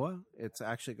Iowa. It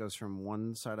actually goes from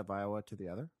one side of Iowa to the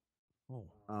other. Oh,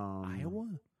 Iowa?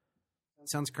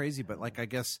 Sounds crazy, but I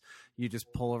guess you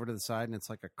just pull over to the side and it's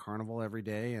like a carnival every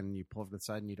day, and you pull over to the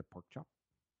side and eat a pork chop.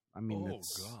 I mean,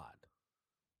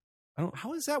 God!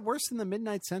 How is that worse than the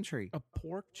Midnight Century? A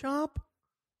pork chop?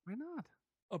 Why not?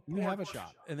 A pork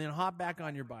chop, and then hop back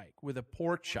on your bike with a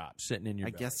pork chop sitting in your.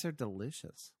 I guess they're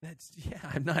delicious.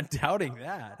 I'm not doubting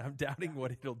that. I'm doubting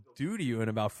what it'll do to you in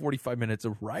about 45 minutes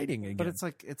of riding again. But it's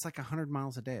like 100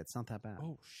 miles a day. It's not that bad.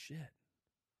 Oh shit!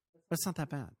 But it's not that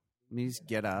bad. I mean, you just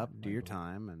get up, do your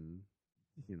time, and,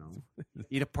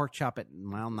 eat a pork chop at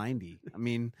mile 90. I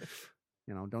mean,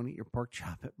 don't eat your pork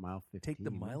chop at mile 15. Take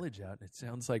the mileage out. It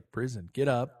sounds like prison. Get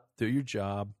up, do your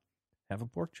job, have a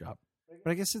pork chop.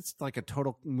 But I guess it's like a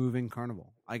total moving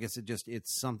carnival. I guess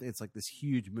it's like this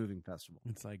huge moving festival.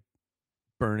 It's like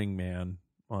Burning Man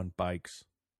on bikes.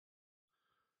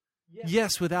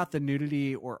 Yes, without the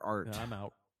nudity or art. No, I'm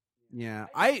out. Yeah,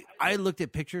 I looked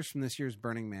at pictures from this year's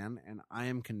Burning Man, and I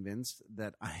am convinced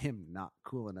that I am not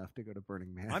cool enough to go to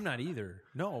Burning Man. I'm not either.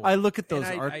 No. I look at those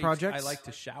art projects. I like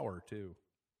to shower, too.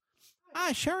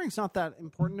 Showering's not that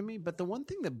important to me, but the one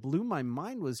thing that blew my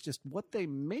mind was just what they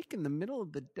make in the middle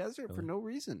of the desert for no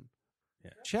reason.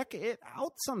 Yeah. Check it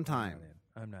out sometime.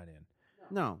 I'm not in.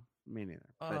 No. Me neither.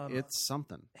 But it's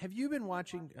something. Have you been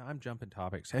watching? I'm jumping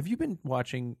topics. Have you been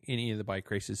watching any of the bike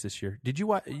races this year? Did you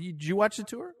watch? Did you watch the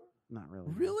tour? Not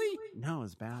really. Really? No, it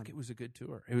was bad. It was a good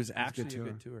tour. It was actually a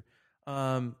good tour.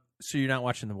 tour. So you're not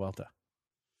watching the Vuelta?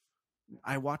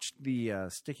 I watched the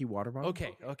Sticky Water Bottle.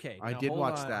 Okay. I Now, did hold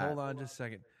watch on, that. Hold on just a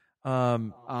second.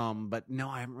 But no,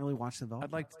 I haven't really watched the Vuelta.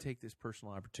 I'd like to take this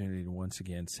personal opportunity to once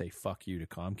again say fuck you to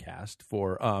Comcast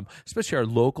for, especially our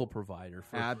local provider,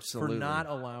 for Absolutely. not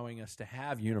allowing us to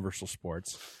have Universal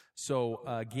Sports. So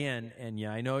again, and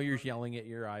yeah, I know you're yelling at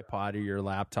your iPod or your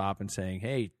laptop and saying,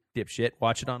 "Hey, dipshit,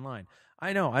 watch it online."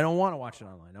 I know, I don't want to watch it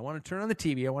online. I want to turn on the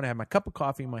TV. I want to have my cup of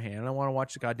coffee in my hand, and I want to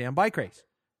watch the goddamn bike race.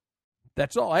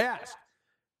 That's all I ask.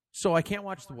 So I can't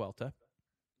watch the Vuelta.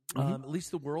 At least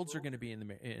the Worlds are going to be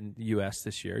in the U.S.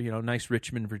 this year. You know, nice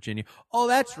Richmond, Virginia. Oh,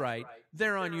 that's right.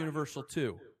 They're on Universal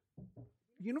too.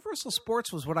 Universal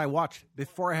Sports was what I watched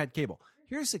before I had cable.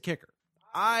 Here's the kicker.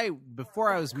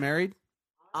 Before I was married,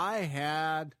 I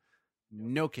had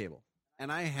no cable,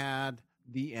 and I had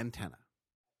the antenna.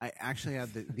 I actually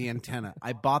had the antenna.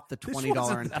 I bought the $20 This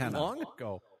wasn't antenna that long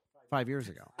ago. 5 years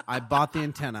ago. I bought the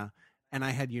antenna, and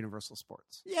I had Universal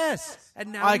Sports. Yes,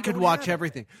 and now I you could don't watch have it.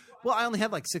 everything. Well, I only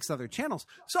had like 6 other channels,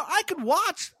 so I could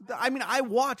watch. I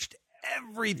watched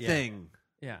everything.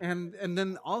 Yeah. And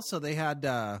then also they had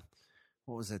what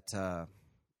was it?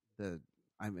 It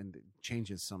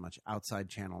changes so much. Outside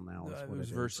channel now is It what was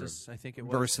it is. Versus. I think it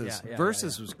was Versus. Yeah,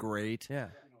 Versus was great. Yeah.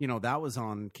 You know, that was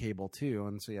on cable too,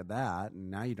 and so you had that,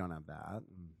 and now you don't have that.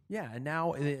 Yeah, and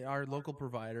now our local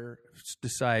provider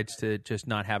decides to just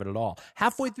not have it at all.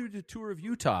 Halfway through the tour of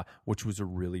Utah, which was a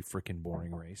really freaking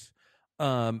boring race,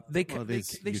 they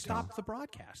Utah. stopped the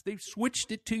broadcast. They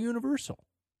switched it to Universal.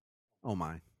 Oh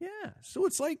my! Yeah, so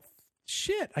it's like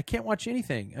shit. I can't watch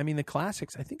anything. I mean, the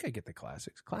classics. I think I get the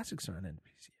classics. Classics are on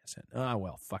NBCSN. Ah,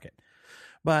 well, fuck it.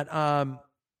 But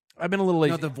I've been a little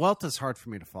lazy. No, the Vuelta's hard for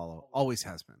me to follow. Always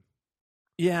has been.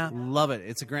 Yeah, Love it.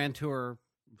 It's a grand tour,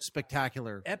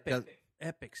 spectacular.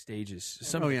 epic stages.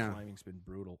 Some of the climbing's been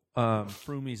brutal.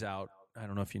 Froome's out. I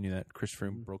don't know if you knew that. Chris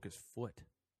Froome broke his foot.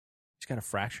 He's got a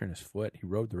fracture in his foot. He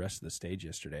rode the rest of the stage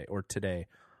yesterday or today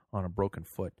on a broken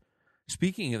foot.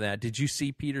 Speaking of that, did you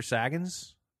see Peter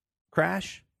Sagan's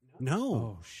crash? No.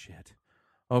 Oh, shit.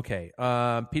 Okay.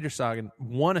 Peter Sagan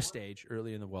won a stage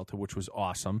early in the Vuelta, which was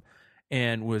awesome,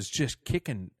 and was just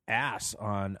kicking ass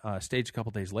on stage a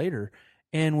couple days later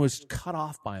and was cut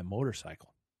off by a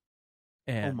motorcycle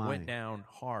and went down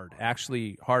hard,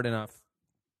 actually hard enough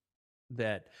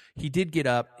that he did get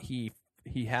up. He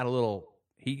had a little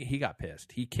 – he got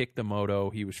pissed. He kicked the moto.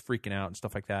 He was freaking out and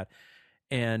stuff like that.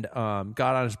 And got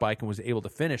on his bike and was able to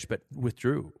finish, but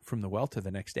withdrew from the Vuelta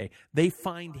the next day. They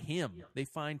fined him. They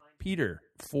fined Peter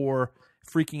for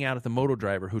freaking out at the moto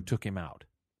driver who took him out.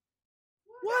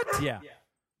 What? Yeah.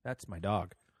 That's my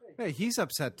dog. Hey, he's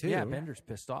upset too. Yeah, Bender's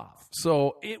pissed off.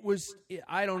 So it was,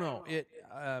 I don't know.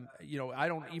 I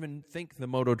don't even think the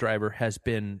moto driver has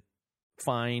been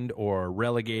fined or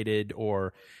relegated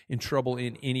or in trouble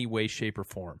in any way, shape, or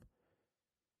form.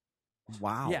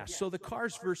 Wow. Yeah, so the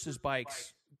cars versus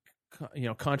bikes,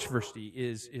 controversy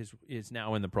is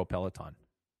now in the Pro Peloton.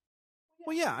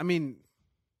 Well, yeah. I mean,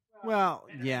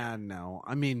 no.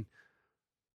 I mean,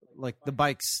 like the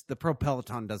bikes, the Pro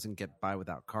Peloton doesn't get by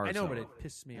without cars. I know, though. but it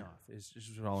pisses me off. Is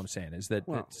all I'm saying is that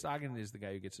Sagan is the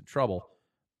guy who gets in trouble,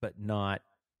 but not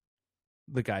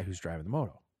the guy who's driving the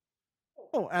moto.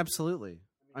 Oh, absolutely.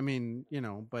 I mean,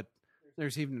 but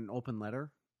there's even an open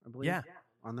letter, I believe. Yeah.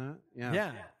 On that.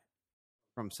 Yeah.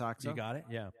 From Saxo. You got it?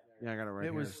 Yeah. Yeah, I got it right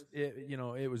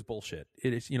here. It was bullshit.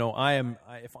 It is, if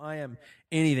I am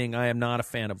anything, I am not a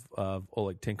fan of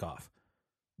Oleg Tinkoff,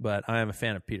 but I am a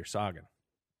fan of Peter Sagan.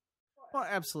 Well,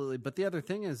 absolutely. But the other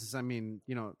thing is, I mean,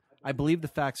 I believe the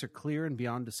facts are clear and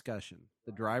beyond discussion.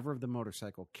 The driver of the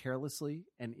motorcycle carelessly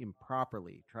and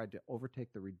improperly tried to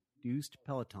overtake the reduced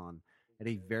peloton at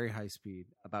a very high speed,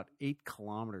 about 8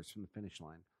 kilometers from the finish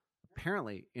line,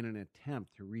 apparently in an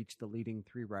attempt to reach the leading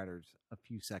 3 riders a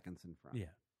few seconds in front. Yeah.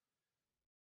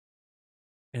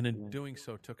 And in doing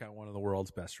so, took out one of the world's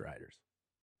best riders.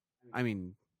 I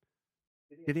mean,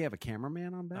 did he have a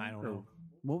cameraman on back? I don't know.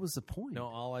 What was the point? No,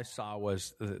 all I saw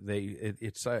was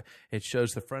it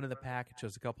shows the front of the pack, it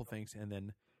shows a couple things, and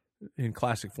then in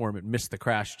classic form, it missed the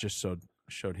crash, just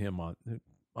showed him on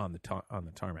the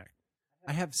tarmac.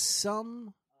 I have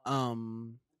some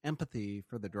empathy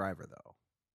for the driver, though,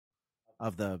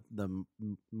 of the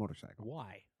motorcycle.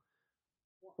 Why?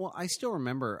 Well, I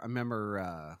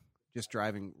remember just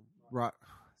driving.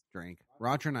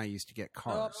 Roger and I used to get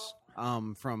cars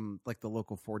from like the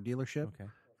local Ford dealership. Okay.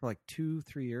 For like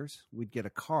 2-3 years, we'd get a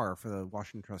car for the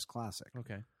Washington Trust Classic.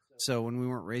 Okay. So when we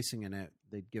weren't racing in it,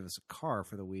 they'd give us a car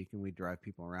for the week, and we'd drive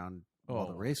people around while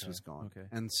the race was going. Okay.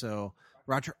 And so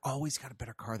Roger always got a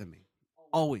better car than me.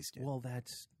 Always did. Well,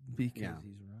 that's because Yeah.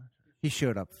 he's Roger. He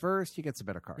showed up first. He gets a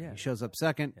better car. Yeah. He shows up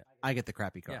second. Yeah. I get the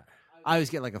crappy car. Yeah. I always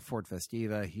get like a Ford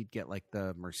Festiva. He'd get like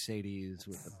the Mercedes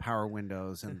with the power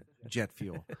windows and jet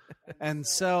fuel. And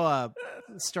so,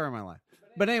 story of my life.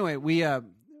 But anyway, we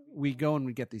go and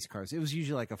we get these cars. It was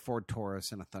usually like a Ford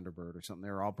Taurus and a Thunderbird or something. They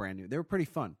were all brand new. They were pretty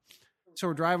fun. So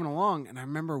we're driving along, and I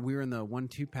remember we were in the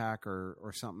 1-2 pack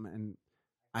or something, and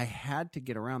I had to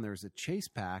get around. There was a chase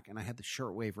pack, and I had the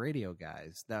shortwave radio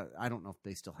guys. That I don't know if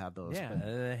they still have those. Yeah, but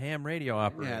the ham radio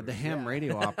operator. yeah, the ham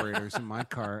radio operators in my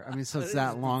car. I mean, so it's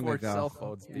that long Before ago. cell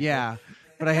phones, people. Yeah,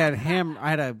 but I had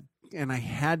and I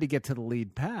had to get to the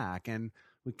lead pack, and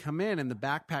we come in, and the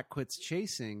backpack quits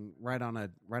chasing right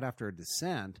after a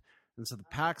descent, and so the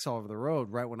pack's all over the road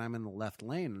right when I'm in the left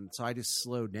lane, and so I just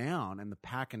slow down, and the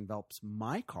pack envelops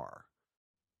my car.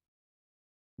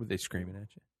 Were they screaming at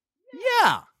you?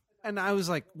 Yeah, and I was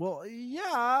like, well,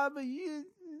 yeah, but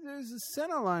there's a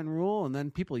center line rule, and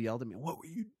then people yelled at me, "What were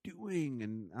you doing?"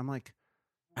 And I'm like,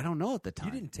 I don't know at the time.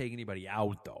 You didn't take anybody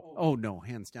out, though. Oh no,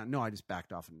 hands down. No, I just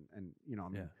backed off and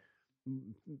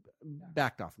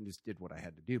backed off and just did what I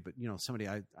had to do. But somebody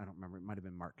I don't remember. It might have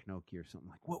been Mark Knoke or something.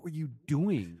 Like, what were you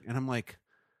doing? And I'm like,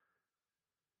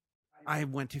 I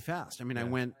went too fast. I mean,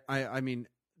 I mean,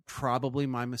 probably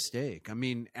my mistake. I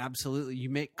mean, absolutely. You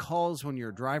make calls when you're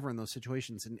a driver in those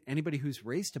situations, and anybody who's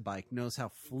raced a bike knows how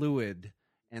fluid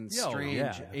and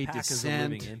strange a pack descent. is a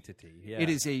living entity. Yeah. It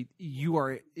is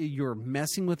you're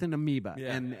messing with an amoeba,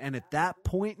 Yeah. and at that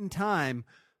point in time,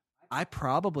 I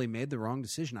probably made the wrong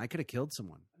decision. I could have killed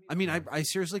someone. I mean, I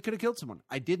seriously could have killed someone.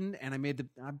 I didn't, and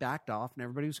I backed off, and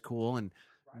everybody was cool, and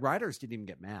riders didn't even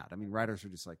get mad. I mean, riders were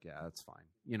just like, yeah, that's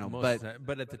fine,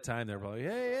 But at the time, they were probably,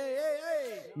 hey.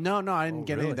 No, I didn't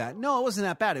get any really? of that. No, it wasn't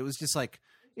that bad. It was just like,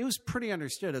 it was pretty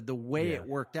understood. The way Yeah. it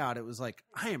worked out, it was like,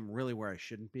 I am really where I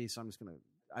shouldn't be, so I'm just going to,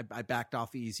 I backed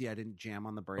off easy. I didn't jam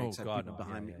on the brakes. Oh, I had God, people no.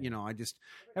 behind Yeah, me.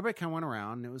 Everybody kind of went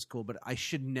around, and it was cool, but I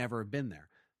should never have been there.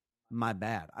 My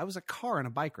bad. I was a car in a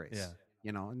bike race. Yeah.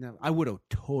 And I would have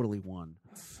totally won.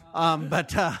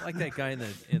 But Like that guy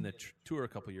in the tour a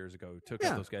couple years ago who took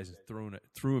Yeah. out those guys and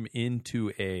threw him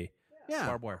into a yeah.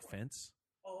 barbed wire fence.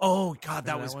 Oh God,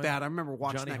 that Remember was that one? bad. I remember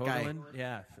watching Johnny that guy. Hoagland?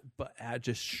 Yeah, but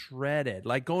just shredded,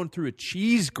 like going through a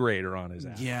cheese grater on his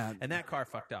ass. Yeah. And that car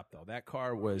fucked up, though. That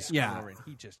car was Yeah. coming over, and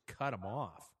he just cut him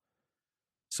off.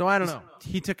 So I don't know.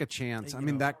 He took a chance. You I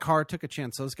mean, know. that car took a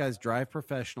chance. Those guys drive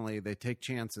professionally. They take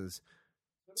chances.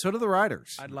 So do the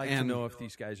riders. I'd like to And- know if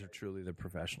these guys are truly the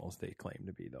professionals they claim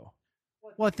to be, though.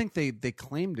 Well, I think they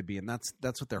claim to be, and that's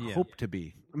what they're Yeah. hoped to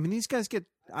be. I mean, these guys get.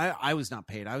 I was not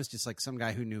paid. I was just like some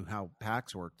guy who knew how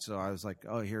packs worked. So I was like,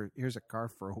 oh, here's a car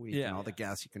for a week Yeah. and all the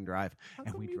gas you can drive. How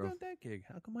and come we you drove. got that gig?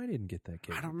 How come I didn't get that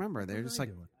gig? I don't remember. They're What just was I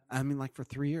like, doing? I mean, like for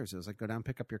 3 years, it was like go down,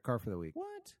 pick up your car for the week.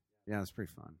 What? Yeah, it was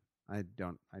pretty fun. I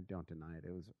don't deny it.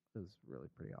 It was really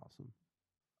pretty awesome.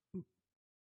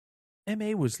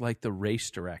 MA was like the race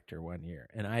director one year,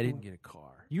 and I didn't get a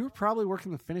car. You were probably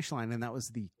working the finish line, and that was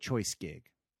the choice gig.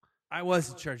 I was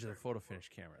in charge of the photo finish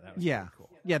camera. That was Yeah, pretty cool.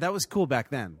 yeah, that was cool back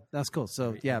then. That was cool.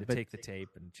 So You yeah, had to but take the tape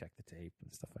and check the tape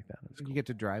and stuff like that. It was did cool. you get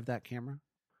to drive that camera?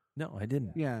 No, I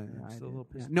didn't. Yeah, I'm I still a did. little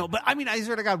Yeah. pissed. No, but I mean, I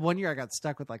swear to God, one year I got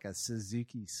stuck with like a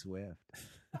Suzuki Swift.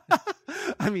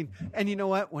 I mean, and you know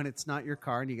what? When it's not your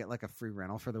car and you get like a free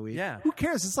rental for the week, Yeah. who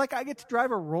cares? It's like I get to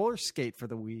drive a roller skate for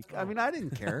the week. I mean, I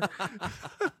didn't care.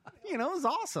 It was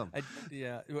awesome.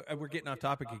 We're getting off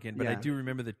topic again, but I Yeah. do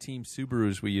remember the team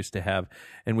Subarus we used to have,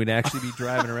 and we'd actually be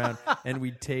driving around, and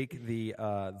we'd take the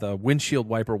windshield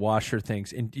wiper washer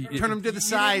things and Turn 'em to the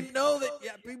side. Didn't know that?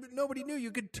 Yeah, nobody knew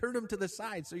you could turn them to the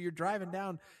side. So you're driving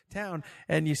downtown,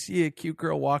 and you see a cute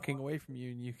girl walking away from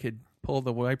you, and you could pull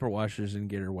the wiper washers and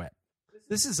get her wet.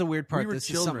 This is the weird part. We were This is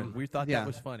children. something- We thought yeah. that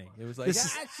was funny. It was like, This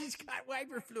is- she's got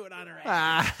wiper fluid on her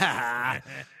ass.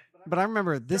 But I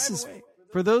remember this Drive is away.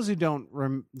 for those who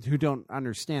don't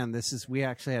understand. This is we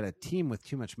actually had a team with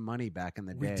too much money back in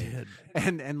the We day, did.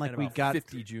 and like And we about got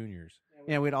 50 juniors.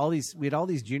 Yeah, we had all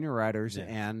these junior riders Yeah.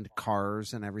 and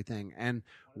cars and everything. And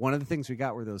one of the things we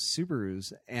got were those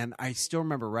Subarus. And I still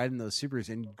remember riding those Subarus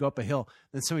and you'd go up a hill,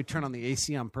 then somebody turn on the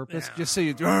AC on purpose just so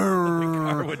you. They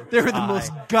were the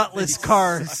most gutless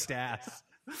cars. Sucked ass.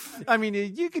 I mean,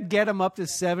 you could get them up to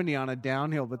 70 on a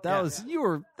downhill, but that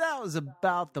Yeah. was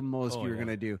about the most Oh, you were yeah. going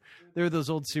to do. There were those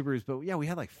old Subarus, but yeah, we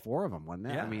had like 4 of them, wasn't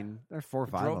there? Yeah. I mean, there are 4 or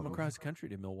 5 Drove of them them. across the country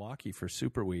to Milwaukee for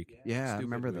Super Week. Yeah, I Stupid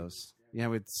remember Week. those. Yeah,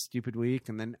 with Stupid Week.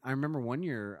 And then I remember one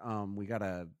year we got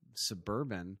a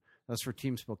Suburban. That was for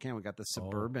Team Spokane. We got the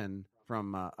Suburban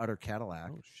from Utter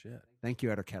Cadillac. Oh shit! Thank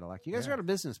you, Utter Cadillac. You guys are out of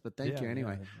business, but thank you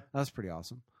anyway. Yeah. That was pretty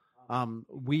awesome.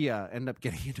 We ended up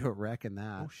getting into a wreck in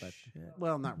that. Oh, but, shit.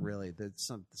 well, not really.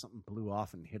 Something blew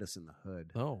off and hit us in the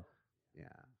hood. Oh, Yeah.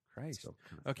 Christ. Still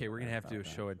kind of Okay, we're gonna have to do a about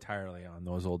that. show entirely on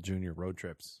those old junior road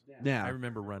trips. Yeah. I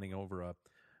remember running over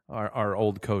our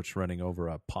old coach running over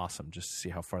a possum just to see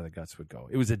how far the guts would go.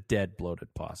 It was a dead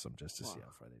bloated possum just to see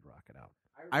how far they'd rock it out.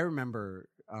 I remember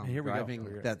Here we go. driving Here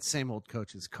we go. that same old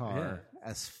coach's car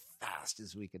as fast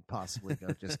as we could possibly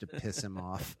go just to piss him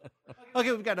off.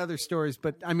 Okay, we've got other stories,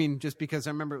 but I mean, just because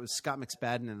I remember it was Scott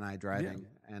McSpadden and I driving,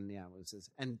 and it was his,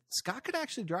 and Scott could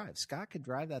actually drive. Scott could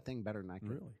drive that thing better than I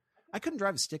could. Really? I couldn't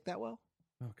drive a stick that well.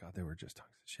 Oh God, they were just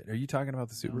talking shit. Are you talking about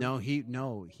the Subaru? No, he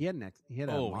had a he had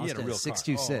Mazda a real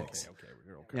 626. car. Okay,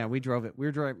 real car. Yeah, we drove it. We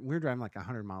were driving like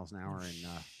 100 miles an hour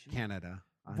in Canada.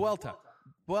 Vuelta.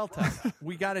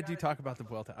 We got to talk about the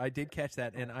Vuelta. I did catch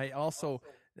that, and I also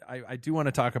I do want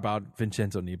to talk about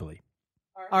Vincenzo Nibali.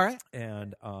 All right.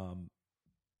 And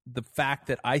the fact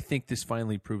that I think this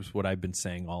finally proves what I've been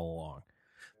saying all along.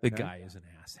 The guy is an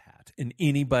asshat, and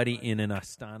anybody in an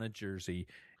Astana jersey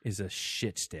is a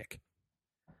shit stick.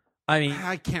 I mean,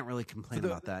 I can't really complain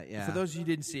about that. Yeah. For those of you who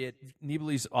didn't see it,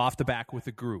 Nibali's off the back with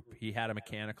a group. He had a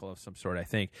mechanical of some sort, I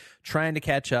think, trying to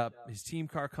catch up. His team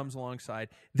car comes alongside.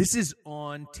 This is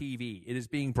on TV. It is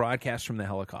being broadcast from the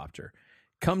helicopter.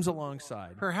 Comes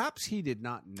alongside. Perhaps he did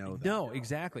not know that. No,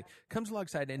 exactly. Comes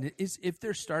alongside, and if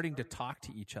they're starting to talk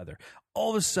to each other,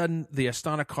 all of a sudden the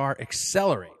Astana car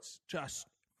accelerates, just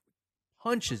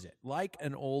punches it like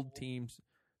an old team's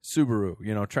Subaru,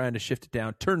 trying to shift it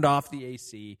down, turned off the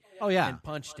AC. Oh, yeah. And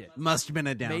punched it. Must have been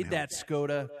a downhill. Made that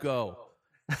Skoda go.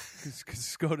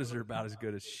 Because Skodas are about as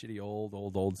good as shitty old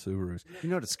Subarus. You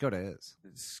know what a Skoda is?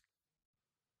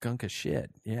 Skunk of shit.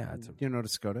 Yeah. Do you know what a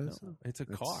Skoda is? It's a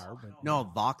car. But No,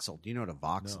 a Vauxhall. Do you know what a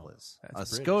Vauxhall is? A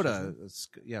that's British,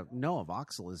 Skoda, a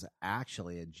Vauxhall is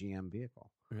actually a GM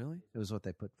vehicle. Really? It was what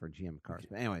they put for GM cars.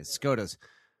 But anyway, Skodas.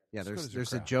 Yeah, Skodas are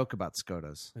there's a crap. joke about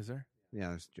Skodas. Is there? Yeah,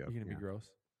 there's a joke. Are you going to be gross?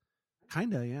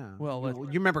 Kinda, yeah. Well,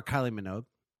 you remember Kylie Minogue?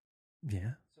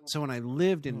 Yeah. So when I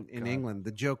lived in God. England,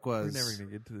 the joke was We're never going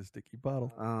to get to the sticky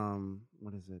bottle.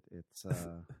 what is it? It's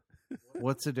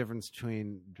what's the difference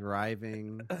between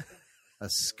driving a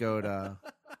Skoda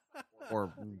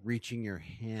or reaching your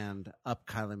hand up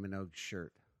Kylie Minogue's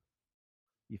shirt?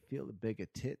 You feel the bigger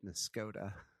tit in the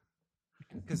Skoda.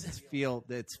 Because it's feel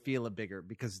a bigger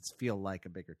because it's feel like a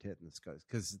bigger tit in the Skoda.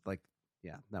 Because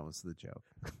that was the joke.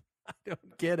 I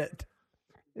don't get it.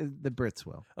 The Brits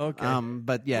will. Okay.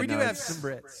 But yeah, we do no, have some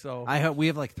Brits, so I hope we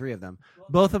have like 3 of them.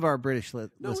 Both of our British no,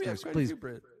 we have listeners, quite a please. few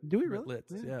Brit. Do we really?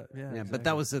 Lits. Yeah. Yeah, exactly. but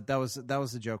that was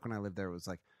the joke when I lived there. It was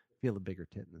like feel a bigger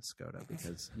tit in a Skoda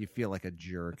because you feel like a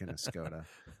jerk in a Skoda.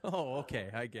 Oh, okay.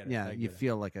 I get it. Yeah, I you get it.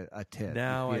 feel like a tit.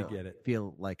 Now You I feel- get it.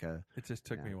 Feel like a It just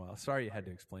took me a while. Sorry you had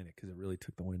to explain it because it really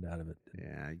took the wind out of it.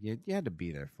 yeah. You had to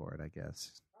be there for it, I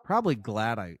guess. Probably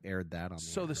glad I aired that on.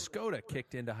 So the Skoda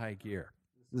kicked into high gear,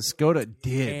 the Skoda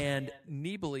did. and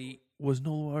Nibali was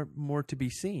no more to be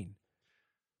seen.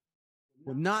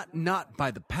 Well, not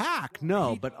by the pack,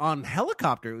 no, but on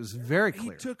helicopter, it was very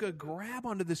clear. He took a grab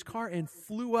onto this car and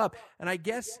flew up. And I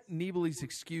guess Nibali's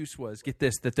excuse was, get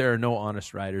this, that there are no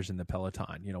honest riders in the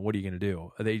peloton. What are you going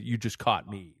to do? You just caught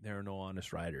me. There are no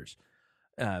honest riders.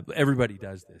 Everybody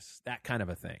does this, that kind of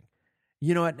a thing.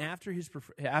 You know what? And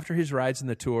after his rides in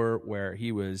the Tour, where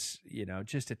he was,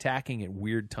 just attacking at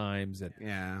weird times, that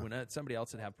when somebody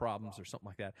else would have problems or something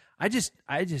like that, I just,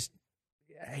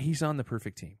 he's on the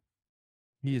perfect team.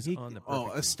 He is on the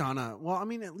perfect team. Astana. Well, I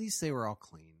mean, at least they were all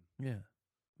clean. Yeah,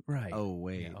 right. Oh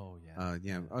wait. Yeah. Oh yeah.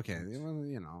 Yeah. Okay. Well,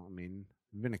 I mean,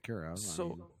 Vinicura.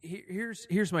 So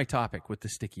here's my topic with the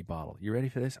sticky bottle. You ready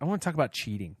for this? I want to talk about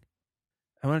cheating.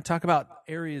 I want to talk about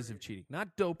areas of cheating,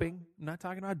 not doping. I'm not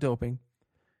talking about doping.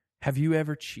 Have you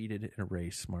ever cheated in a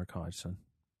race, Mark Hodgson?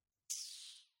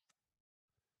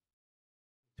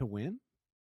 To win?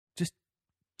 Just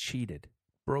cheated,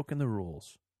 broken the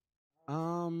rules.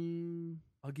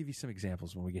 I'll give you some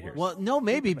examples when we get here. Well, no,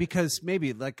 maybe because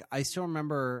like I still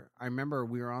remember. I remember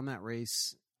we were on that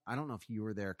race. I don't know if you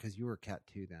were there because you were Cat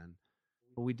 2 then,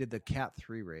 but we did the Cat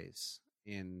 3 race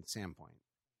in Sandpoint,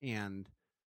 and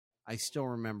I still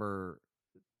remember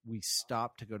we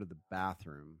stopped to go to the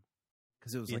bathroom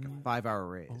because it was like a 5-hour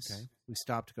race. Okay. We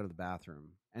stopped to go to the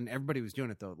bathroom, and everybody was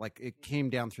doing it though. Like it came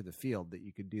down through the field that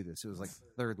you could do this. It was like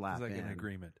third lap. It's like in. an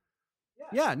agreement.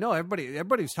 Yeah, no,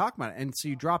 everybody was talking about it, and so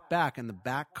you drop back, and the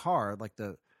back car, like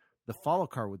the follow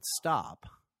car, would stop.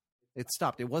 It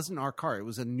stopped. It wasn't our car; it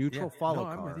was a neutral follow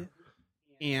I'm car, with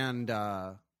you.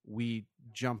 and we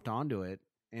jumped onto it,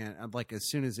 and like as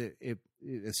soon as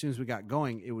as soon as we got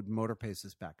going, it would motor pace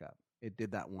us back up. It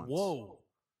did that once. Whoa.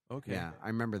 Okay. Yeah, I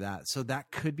remember that. So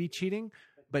that could be cheating,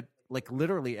 but like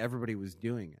literally everybody was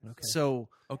doing it. Okay. So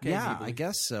Okay, yeah, Neebly. I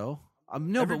guess so. No,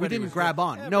 but we Everybody didn't was grab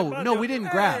doing- on. No, we didn't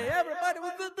grab. Everybody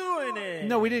was doing it.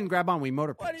 No, we didn't grab on. We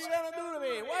motor What are paced. you gonna do to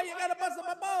me? Why you gotta bust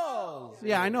my balls?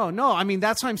 Yeah, I know. No, I mean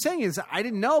that's what I'm saying is I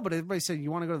didn't know, but everybody said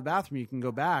you want to go to the bathroom, you can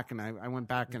go back, and I went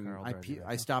back and Carl Dragger, yeah.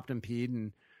 I stopped and peed,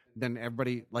 and then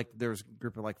everybody like there was a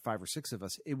group of like 5 or 6 of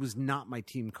us. It was not my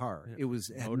team car. It was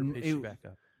Motor pace you back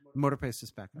up. Motor paced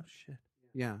us back up. Oh shit.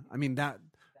 Yeah, I mean that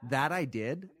I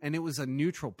did, and it was a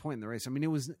neutral point in the race. I mean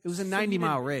it was a So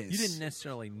 90-mile race. You didn't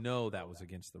necessarily know that was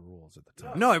against the rules at the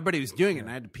time. No, everybody was doing it, and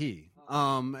I had to pee.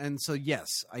 And so yes,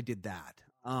 I did that.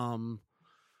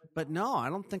 But no, I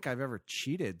don't think I've ever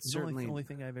cheated. Certainly, The only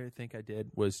thing I ever think I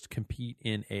did was compete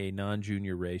in a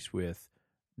non-junior race with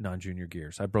non-junior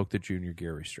gears. I broke the junior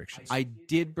gear restrictions. I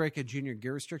did break a junior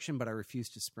gear restriction, but I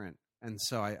refused to sprint, and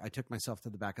so I took myself to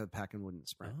the back of the pack and wouldn't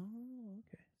sprint. Oh,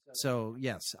 okay. So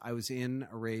yes, I was in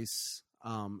a race,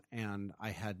 and I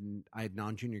had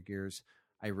non-junior gears.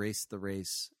 I raced the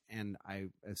race, and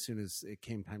as soon as it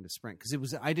came time to sprint,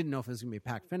 because I didn't know if it was going to be a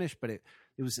pack finish, but it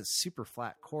was a super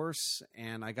flat course,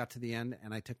 and I got to the end,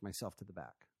 and I took myself to the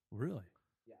back. Really?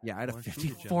 Yeah, I had a Why don't you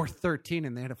do 54.13,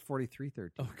 and they had a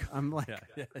 43.13. Oh, God. I'm like,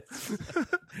 Yeah.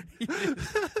 He did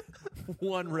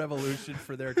one revolution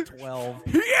for their 12.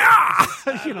 yeah,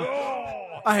 you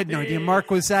know, I had no idea Mark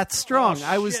was that strong.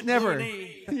 I was shit, never. Looney.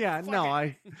 Yeah, no,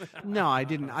 I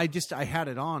didn't. I had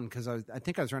it on because I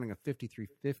think I was running a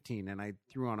 53.15, and I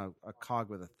threw on a cog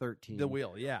with a 13. The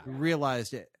wheel, yeah.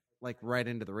 Realized it like right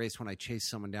into the race when I chased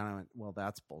someone down. I went, well,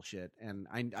 that's bullshit, and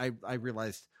I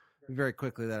realized very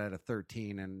quickly that I had a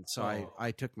 13, and so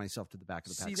I took myself to the back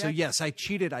of the pack. So yes, I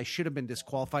cheated. I should have been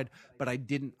disqualified, but I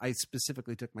didn't. I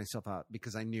specifically took myself out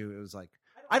because I knew it was like,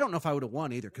 I don't know if I would have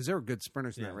won either because there were good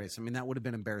sprinters in that race. I mean, that would have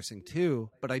been embarrassing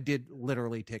too, but I did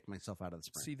literally take myself out of the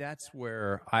sprint. See, that's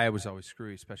where I was always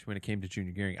screwy, especially when it came to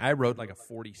junior gearing. I rode like a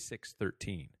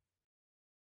 46.13.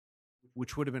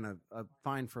 Which would have been a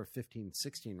fine for a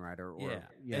 15-16 rider. Or,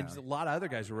 And a lot of other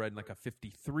guys were riding like a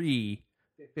 53.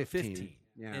 15.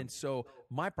 Yeah. And so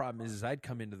my problem is I'd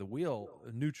come into the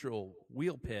neutral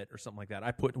wheel pit or something like that.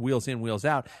 I put wheels in, wheels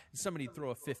out, and somebody would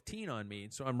throw a 15 on me.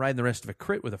 And so I'm riding the rest of a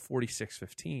crit with a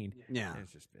 46.15. Yeah. And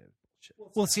it's just shit.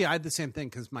 Well, see, I had the same thing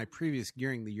because my previous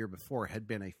gearing the year before had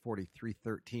been a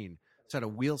 43.13. So I had a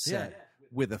wheel set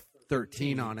with a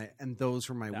 13 on it, and those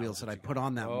were my wheels that I put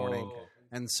on that morning. okay.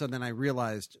 And so then I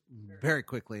realized very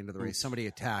quickly into the race, somebody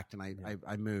attacked, and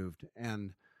I moved.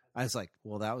 And I was like,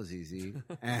 well, that was easy.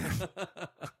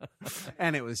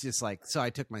 And it was just like, so I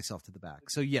took myself to the back.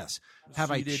 So yes, have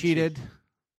So I you did cheated?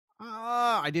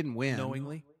 I didn't win.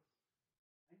 Knowingly?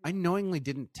 I knowingly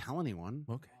didn't tell anyone.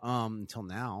 Okay. Until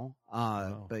now.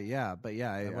 But yeah, I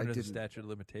I wonder the didn't. statute of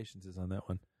limitations is on that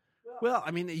one. Well,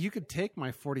 I mean, you could take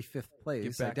my 45th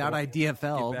place. I back doubt the- I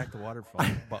DFL. Get back the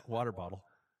water bottle.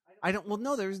 I don't. Well,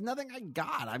 no, there was nothing I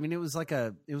got. I mean, it was like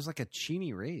a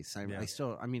Cheney race. I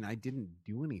didn't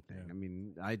do anything. Yeah. I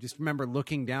mean, I just remember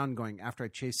looking down, going after I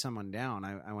chased someone down.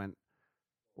 I went,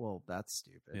 well, that's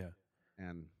stupid. Yeah.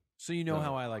 And So you know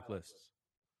how I like lists.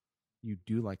 you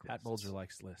do like Pat lists. Bulger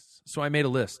likes lists. So I made a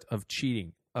list of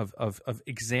cheating, of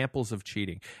examples of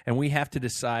cheating. And we have to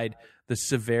decide the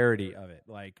severity of it.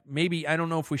 Like maybe, I don't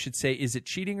know if we should say, is it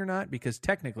cheating or not? Because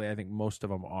technically I think most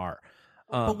of them are.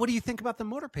 But what do you think about the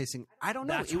motor pacing? I don't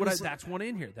know. That's one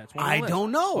in here. That's one. On the I list.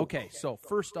 don't know. Okay, so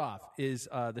first off is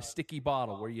the sticky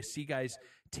bottle, where you see guys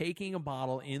taking a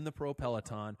bottle in the Pro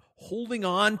Peloton, holding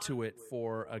on to it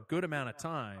for a good amount of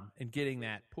time, and getting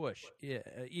that push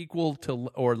equal to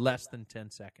or less than 10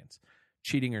 seconds.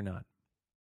 Cheating or not?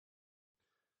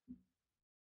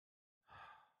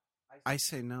 I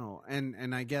say no,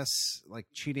 and I guess like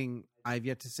cheating. I've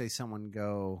yet to say someone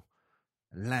go.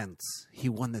 Lance, he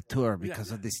won the tour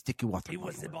because of the sticky water. It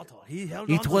was the bottle. He held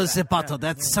It on to was that. the bottle.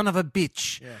 Yeah. That son of a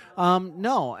bitch. Yeah.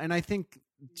 No, and I think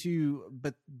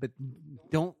but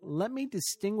don't let me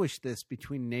distinguish this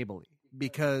between neighborly,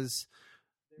 because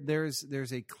there's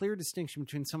a clear distinction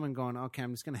between someone going, okay,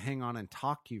 I'm just going to hang on and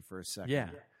talk to you for a second. Yeah.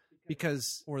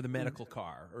 Because Or the medical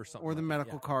car or something. or the like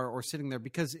medical that. car or sitting there,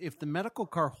 because if the medical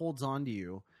car holds on to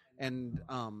you and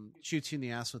shoots you in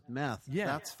the ass with meth, Yeah.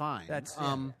 that's fine. That's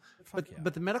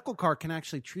but the medical car can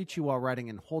actually treat you while riding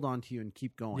and hold on to you and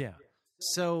keep going. Yeah.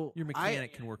 So Your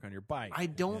mechanic can work on your bike. I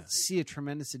don't see a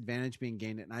tremendous advantage being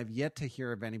gained, and I've yet to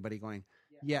hear of anybody going,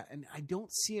 yeah, and I don't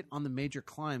see it on the major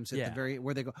climbs at the very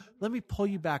where they go, let me pull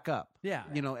you back up. Yeah.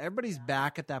 You know, everybody's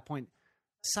back at that point.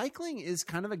 cycling is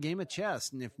kind of a game of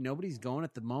chess, and if nobody's going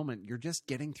at the moment, you're just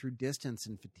getting through distance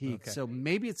and fatigue. Okay. So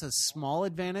maybe it's a small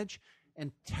advantage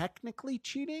and technically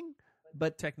cheating,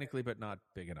 but Technically, but not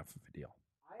big enough of a deal.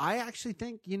 I actually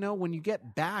think, when you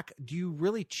get back, do you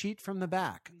really cheat from the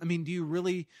back? I mean, do you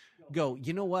really go,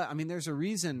 you know what? I mean, there's a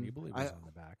reason. You believe was on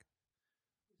the back.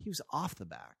 He was off the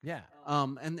back. Yeah.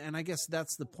 And I guess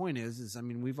that's the point is I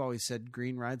mean, we've always said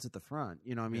Green rides at the front,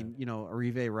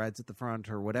 Arrive rides at the front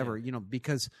or whatever,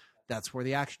 because that's where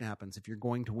the action happens. If you're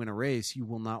going to win a race, you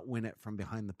will not win it from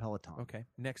behind the peloton. Okay.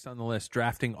 Next on the list,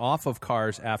 drafting off of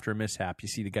cars after a mishap. You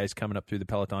see the guys coming up through the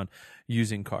peloton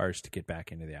using cars to get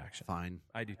back into the action. Fine.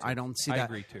 I do too. I don't see I that.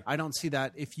 agree too. I don't see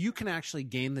that. If you can actually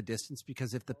gain the distance,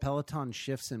 because if the peloton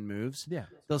shifts and moves, Yeah.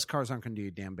 those cars aren't going to do you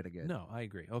a damn bit of good. No, I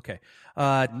agree. Okay.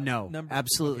 No,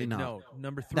 absolutely not. No.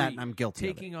 Number 3, That I'm guilty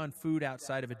of it. taking on food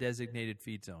outside of a designated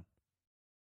feed zone.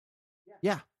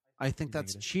 Yeah, I think You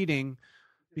that's negative? cheating.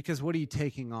 Because what are you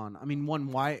taking on? I mean,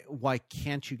 why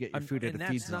can't you get your food at and a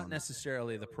feed that's zone? not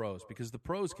necessarily the pros, because the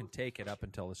pros can take it up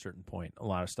until a certain point. A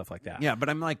lot of stuff like that. Yeah, but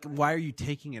I'm like, why are you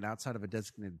taking it outside of a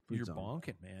designated food You're zone?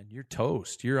 bonking, man. You're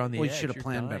toast. You're on the Well, you edge. should have You're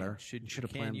planned dying. better. Should You should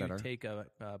have can planned you better. take a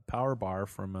power bar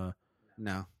from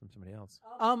No. somebody else?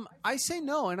 I say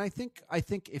no, and I think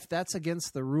if that's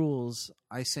against the rules,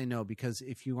 I say no, because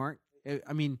if you aren't,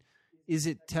 I mean, is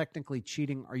it technically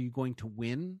cheating? Are you going to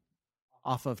win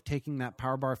off of taking that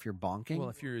power bar if you're bonking? Well,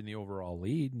 if you're in the overall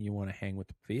lead and you want to hang with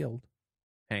the field,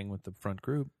 hang with the front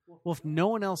group. Well, if no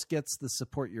one else gets the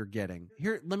support you're getting,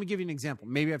 here, let me give you an example.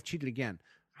 Maybe I've cheated again.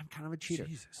 I'm kind of a cheater.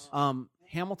 Jesus.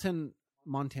 Hamilton,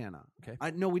 Montana. Okay.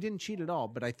 No, we didn't cheat at all,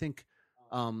 but I think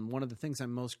one of the things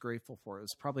I'm most grateful for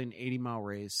is probably an 80-mile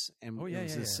race, and Oh, yeah, it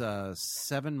was yeah, this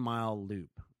 7-mile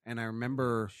loop. And I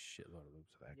remember, Shitload of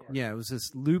loops of that crap. yeah, it was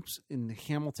this loops in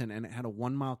Hamilton, and it had a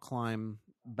 1-mile climb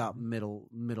about middle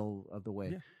of the way,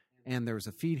 Yeah. and there was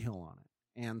a feed hill on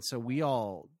it. And so we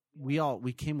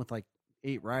came with like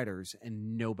 8 riders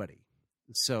and nobody.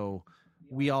 So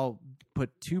we all put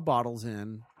 2 bottles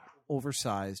in,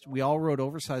 oversized. We all rode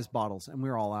oversized bottles, and we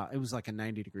were all out. It was like a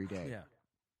 90-degree day. Yeah.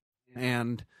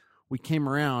 And we came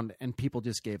around, and people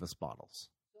just gave us bottles.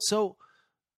 So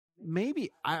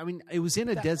maybe, I mean, it was in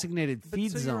a designated But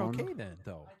feed so zone. You're okay then,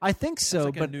 though. I think so, It's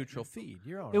like but a neutral feed.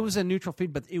 You're all it was a neutral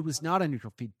feed, but it was not a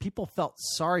neutral feed. People felt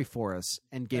sorry for us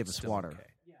and gave us water. Okay.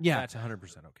 Yeah. That's 100%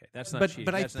 okay. That's not But- cheating.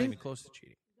 but I That's not think- even close to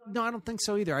cheating. No, I don't think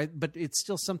so either. But it's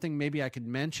still something maybe I could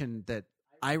mention that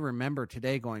I remember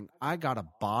today going, I got a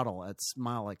bottle at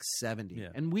mile like 70. Yeah.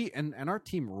 And we and our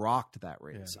team rocked that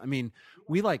race. Yeah. I mean,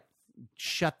 we like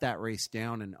shut that race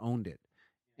down and owned it.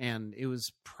 And it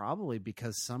was probably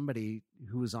because somebody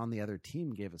who was on the other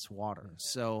team gave us water.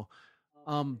 So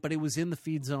but it was in the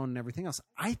feed zone and everything else.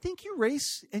 I think you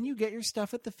race and you get your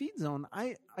stuff at the feed zone.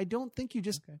 I don't think you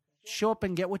just show up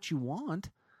and get what you want.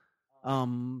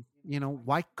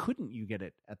 Why couldn't you get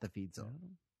it at the feed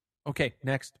zone? Okay,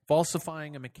 next.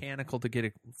 Falsifying a mechanical to get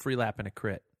a free lap in a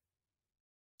crit.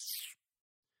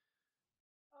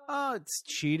 It's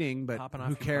cheating, but Hopping off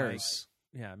who your cares?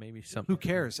 Yeah, maybe something. Who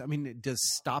cares? I mean, does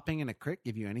stopping in a crit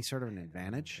give you any sort of an I don't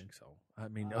advantage? think so. I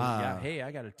mean, Ah. hey,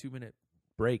 I got a 2-minute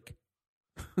break.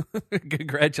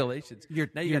 Congratulations.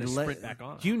 Now you got to sprint back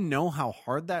on. Do you know how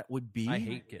hard that would be? I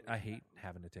hate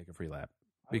having to take a free lap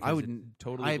because I it wouldn't-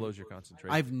 totally I've- blows your concentration.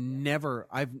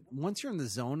 Once you're in the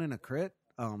zone in a crit,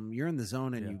 you're in the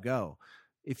zone and Yeah. you go.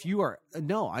 If you are,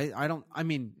 no, I don't, I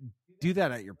mean, do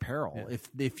that at your peril. Yeah.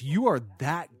 If you are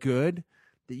that good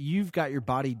that you've got your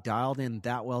body dialed in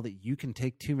that well that you can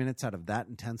take 2 minutes out of that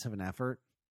intense of an effort,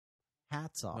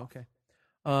 hats off. Okay.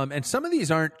 And some of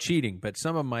these aren't cheating, but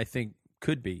some of them I think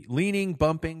could be. Leaning,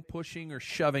 bumping, pushing, or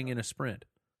shoving in a sprint.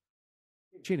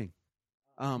 Cheating.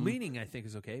 Leaning, I think,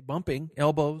 is okay. Bumping,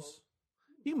 elbows.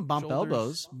 You can bump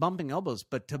Shoulders. bumping elbows,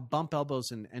 but to bump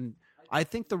elbows and I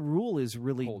think the rule is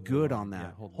really Hold your good line. on that.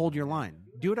 Yeah, hold the hold your line.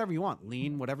 line. Do whatever you want.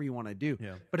 Lean, whatever you want to do.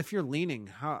 Yeah. But if you're leaning,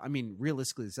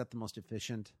 realistically, is that the most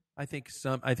efficient? I think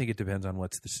it depends on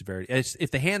what's the severity.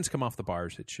 If the hands come off the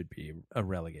bars, it should be a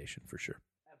relegation for sure.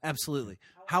 Absolutely.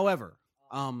 However,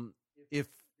 if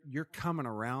you're coming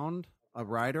around a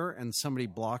rider and somebody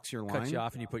blocks your line, Cuts you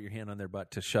off and you put your hand on their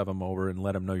butt to shove them over and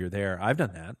let them know you're there. I've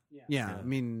done that. yeah, I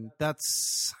mean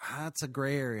that's a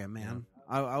gray area, man.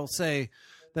 I will say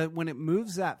that when it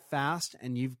moves that fast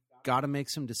and you've got to make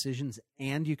some decisions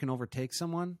and you can overtake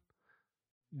someone,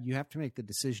 you have to make the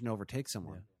decision to overtake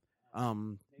someone.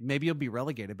 Maybe you'll be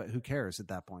relegated, but who cares at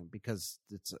that point because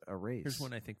it's a race. Here's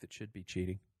one I think that should be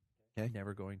cheating. Okay.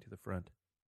 Never going to the front.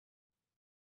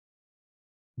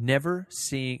 Never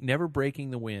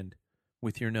breaking the wind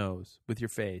with your nose, with your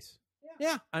face.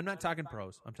 Yeah. I'm not talking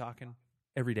pros. I'm talking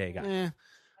everyday guy.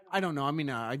 I don't know. I mean,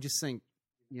 I just think,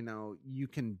 you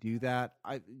can do that.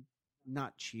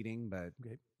 Not cheating, but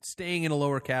Okay. Staying in a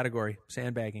lower category,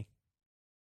 sandbagging.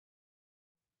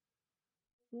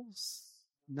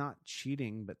 not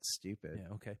cheating, but stupid.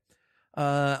 Yeah, okay.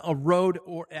 A road,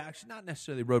 or actually not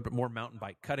necessarily road, but more mountain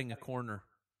bike, cutting a corner.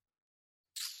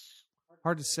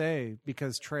 Hard to say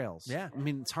because trails. Yeah. I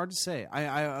mean, it's hard to say.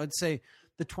 I would say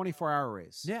the 24-hour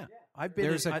race. Yeah, I've been.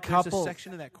 There's a there's couple- a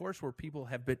section of that course where people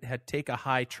had take a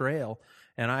high trail,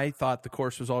 and I thought the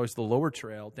course was always the lower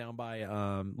trail down by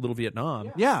Little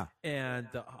Vietnam. Yeah. And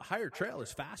the higher trail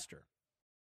is faster,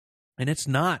 and it's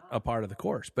not a part of the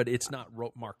course, but it's not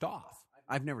marked off.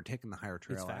 I've never taken the higher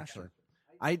trail, faster.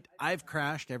 actually. I've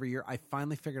crashed every year. I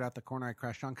finally figured out the corner I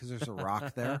crashed on because there's a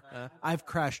rock there. I've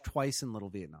crashed twice in Little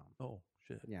Vietnam. Oh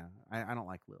shit! Yeah, I don't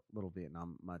like Little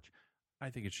Vietnam much. I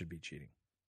think it should be cheating.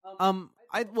 But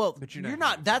you're you're not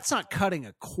not. That's not cutting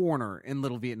a corner in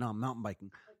Little Vietnam mountain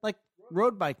biking. Like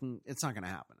road biking, it's not going to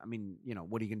happen. I mean,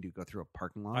 what are you going to do? Go through a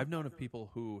parking lot? I've known of people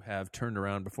who have turned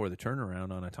around before the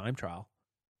turnaround on a time trial.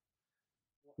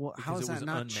 Well, how because is it was that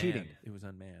not unmanned. cheating? It was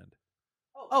unmanned.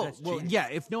 Oh, That's well, cheating. yeah.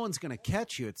 If no one's going to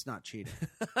catch you, it's not cheating.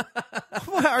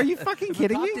 What, are you fucking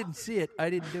kidding Bob me? didn't see it. I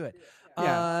didn't do it.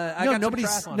 Yeah. I No, got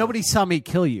some triathlon nobody ones. saw me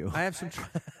kill you. I have some.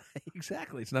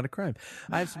 Exactly, it's not a crime.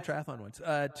 I have some triathlon ones.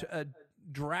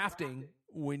 Drafting,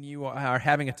 when you are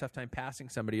having a tough time passing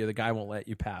somebody, or the guy won't let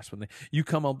you pass. When you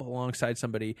come up alongside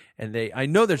somebody, and I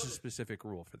know there's a specific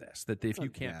rule for this, that if you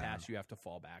can't pass, you have to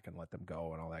fall back and let them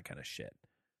go, and all that kind of shit.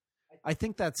 I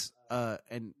think that's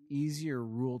an easier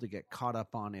rule to get caught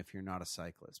up on if you're not a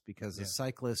cyclist, because a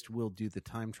cyclist will do the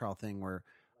time trial thing where,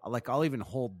 like, I'll even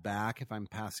hold back if I'm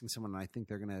passing someone and I think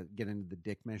they're going to get into the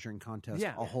dick measuring contest.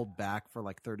 Yeah. I'll hold back for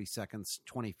like 30 seconds,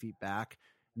 20 feet back,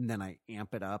 and then I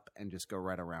amp it up and just go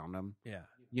right around them. Yeah,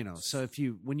 So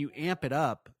when you amp it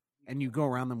up and you go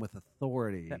around them with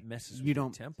authority, that messes with you your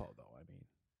don't tempo, though. I mean,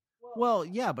 Well,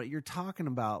 yeah, but you're talking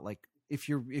about like if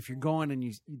you're going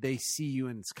and they see you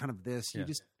and it's kind of this, you Yeah.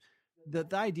 just the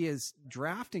idea is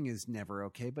drafting is never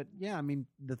okay. But yeah, I mean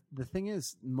the thing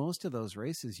is, most of those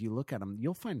races you look at them,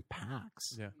 you'll find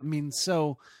packs. Yeah. I mean,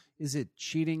 so is it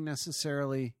cheating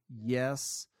necessarily?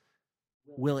 Yes.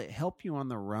 Will it help you on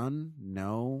the run?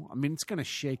 No. I mean, it's going to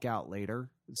shake out later.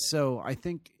 So I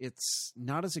think it's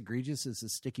not as egregious as a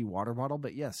sticky water bottle,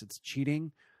 but yes, it's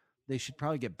cheating. They should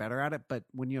probably get better at it. But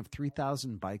when you have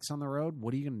 3,000 bikes on the road,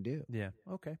 what are you going to do? yeah,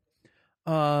 okay.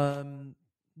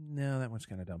 No, that one's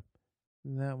kind of dumb.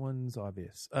 That one's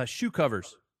obvious. Shoe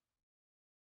covers,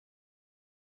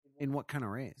 In what kind of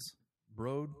race?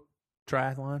 road,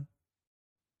 triathlon.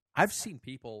 I've seen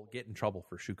people get in trouble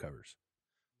for shoe covers.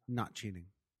 Not cheating.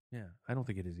 Yeah, I don't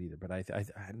think it is either. But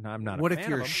I'm not. What a if fan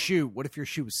your of them. shoe? What if your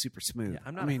shoe was super smooth? Yeah,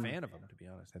 I'm not I mean, a fan of them, to be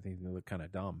honest. I think they look kind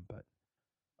of dumb. But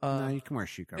No, you can wear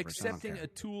shoe covers. accepting I don't a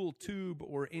tool, tube,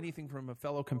 or anything from a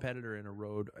fellow competitor in a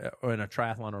road or in a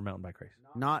triathlon or mountain bike race.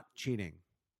 care. Not cheating.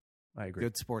 I agree.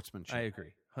 Good sportsmanship. I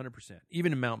agree, 100%.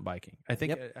 Even in mountain biking, I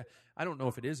think Yep. I don't know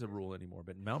if it is a rule anymore,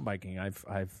 but in mountain biking,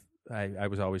 I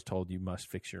was always told you must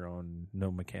fix your own,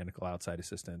 no mechanical outside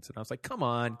assistance, and I was like, come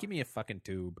on, give me a fucking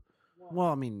tube. Well,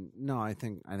 I mean, no, I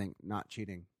think not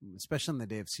cheating, especially on the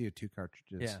day of CO2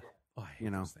 cartridges. Yeah, oh, I hate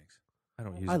You know. those things. I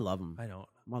don't use. I them. love them. I don't.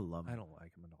 I love them. I don't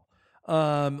like them at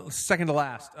all. Second to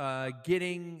last,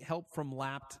 getting help from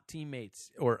lapped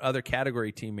teammates or other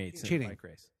category teammates in Cheating. a bike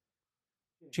race.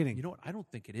 Cheating. You know what? I don't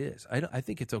think it is. I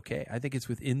think it's okay. I think it's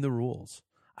within the rules.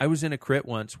 I was in a crit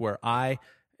once where I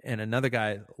and another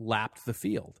guy lapped the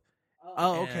field.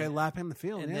 Oh, okay. And- Lapping the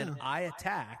field. And Yeah. then I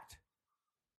attacked,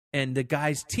 and the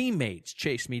guy's teammates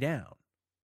chased me down.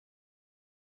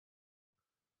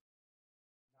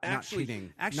 Not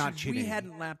cheating. Actually, Not cheating. we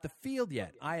hadn't lapped the field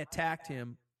yet. I attacked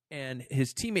him, and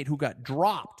his teammate who got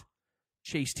dropped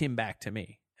chased him back to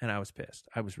me, and I was pissed.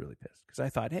 I was really pissed because I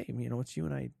thought, hey, it's you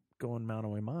and I going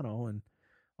mano a mano, and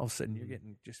all of a sudden you're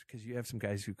getting, just because you have some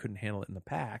guys who couldn't handle it in the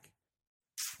pack,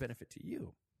 benefit to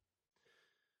you.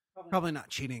 Probably not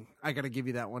cheating. I got to give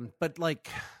you that one. But like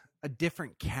a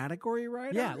different category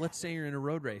rider? Yeah, let's say you're in a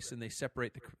road race and they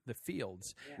separate the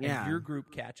fields, Yeah. and your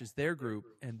group catches their group,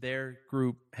 and their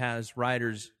group has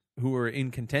riders who are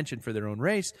in contention for their own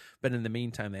race, but in the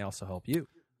meantime, they also help you.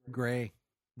 Gray.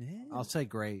 Yeah. I'll say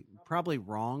gray. Probably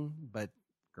wrong, but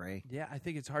gray. Yeah, I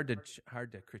think it's hard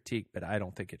to critique, but I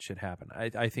don't think it should happen.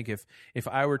 I think if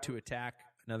I were to attack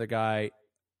another guy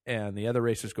and the other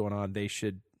race is going on, they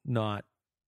should not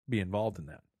be involved in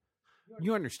that.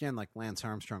 You understand, like Lance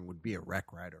Armstrong would be a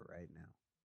wreck rider right now.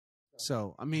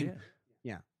 So I mean,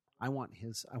 yeah, I want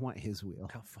his wheel.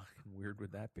 How fucking weird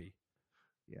would that be?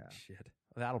 Yeah. Shit,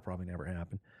 that'll probably never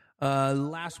happen.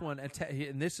 Last one,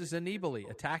 and this is Anibali,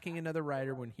 attacking another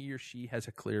rider when he or she has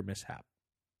a clear mishap.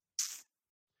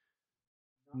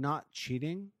 Not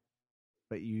cheating,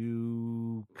 but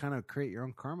you kind of create your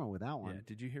own karma with that one. Yeah.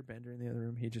 Did you hear Bender in the other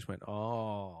room? He just went,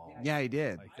 "Oh, Yeah, he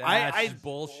did. like, that's just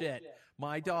bullshit."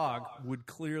 My dog would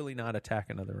clearly not attack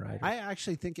another rider. I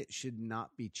actually think it should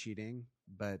not be cheating,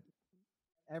 but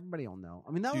everybody will know.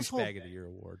 I mean, that was whole. Douchebag of the Year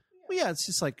award. Well, yeah, it's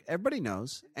just like everybody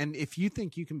knows. And if you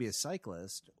think you can be a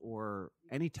cyclist or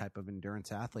any type of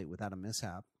endurance athlete without a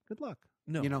mishap, good luck.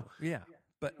 No, You know, yeah,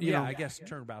 but You yeah, know- I guess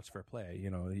turnabout's fair play.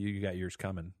 You know, you got yours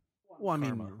coming. well, I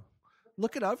mean, Karma.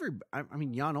 look at I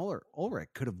mean, Jan Ulrich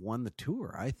could have won the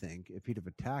Tour, I think, if he'd have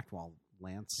attacked while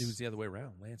Lance. It was the other way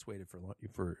around. Lance waited for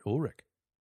Ulrich.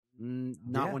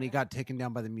 Not Yeah. when he got taken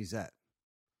down by the Musette.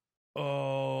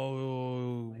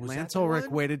 Oh, was Lance that the Ulrich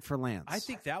one? waited for Lance. I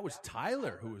think that was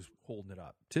Tyler who was holding it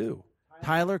up too.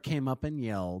 Tyler came up and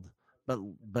yelled,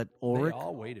 but Ulrich. They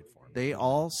all waited for him. They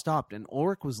all stopped, and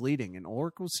Ulrich was leading, and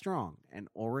Ulrich was strong, and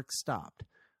Ulrich stopped.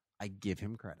 I give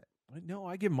him credit. No,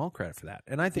 I give him all credit for that,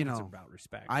 and I think You it's know, about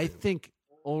respect. I too. think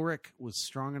Ulrich was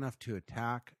strong enough to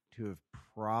attack to have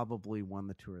probably won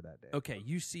the Tour that day. Okay,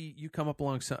 you come up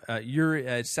along.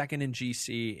 You're second in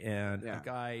GC, and Yeah. a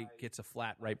guy gets a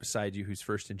flat right beside you who's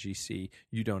first in GC.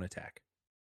 You don't attack.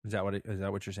 Is that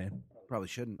what you're saying? Probably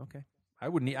shouldn't. Okay, I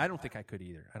wouldn't. I don't think I could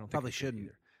either. I don't think Probably I could shouldn't.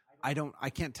 either. I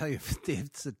can't tell you if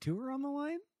it's a Tour on the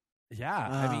line. Yeah,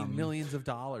 I mean millions of Hmm.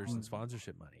 dollars in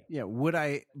sponsorship money. Yeah, would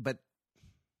I? But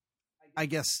I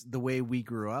guess the way we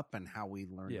grew up and how we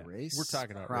learned Yeah, to race, we're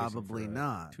talking about probably racing for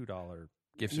not. $2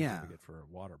 gift Yeah. certificate for a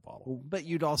water bottle. But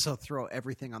you'd also throw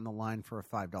everything on the line for a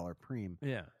 $5 preem.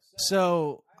 Yeah,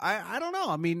 So I don't know.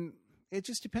 I mean, it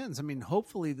just depends. I mean,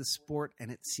 hopefully the sport,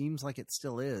 and it seems like it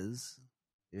still is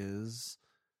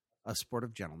a sport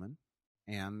of gentlemen.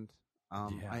 And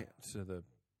so the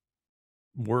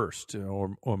worst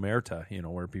or omerta,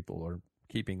 where people are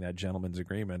keeping that gentleman's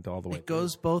agreement all the way. it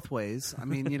goes both ways. I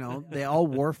mean, they all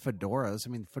wore fedoras.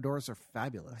 I mean, fedoras are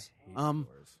fabulous. Hate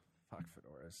fedoras. Fuck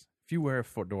fedoras. If you wear a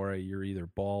fedora, you're either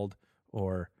bald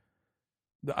or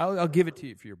I'll give it to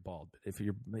you if you're bald. But if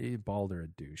you're bald or a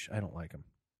douche, I don't like them.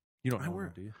 You don't I know wear-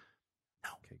 them, do you? No.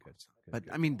 Okay, good. But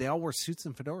I mean, they all wear suits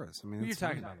and fedoras. I mean, Well, you're it's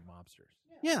talking fine. about the mobsters.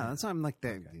 Yeah, that's I'm like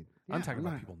that. Okay. I'm talking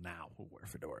about people now who wear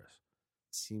fedoras.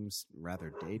 Seems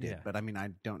rather dated, Yeah. but I mean, I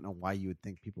don't know why you would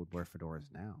think people would wear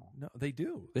fedoras now. No, they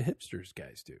do. The hipsters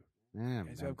guys do. Yeah,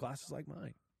 Guys who have glasses like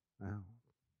mine. wow.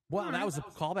 Well, that was a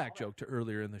callback joke to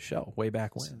earlier in the show, way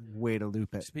back when. Way to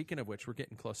loop it. Speaking of which, we're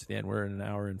getting close to the end. We're in an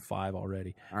hour and 5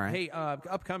 already. All right. Hey,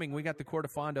 upcoming, we got the Coeur de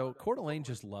Fondo. Coeur d'Alene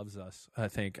just loves us, I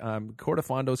think. Coeur de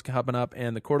Fondo's coming up,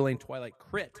 and the Coeur d'Alene Twilight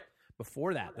Crit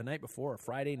before that, the night before,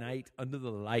 Friday night, under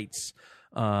the lights.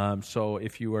 So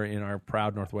if you are in our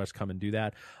proud Northwest, come and do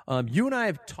that. You and I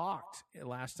have talked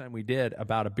last time we did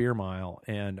about a beer mile,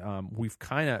 and we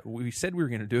said we were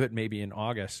going to do it maybe in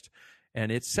August,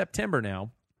 and it's September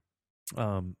now.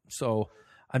 So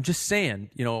I'm just saying,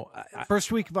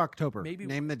 First week of October. Maybe-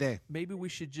 Name the day. maybe we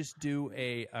should just do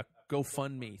a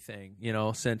GoFundMe thing,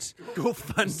 since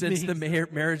GoFundMe. since the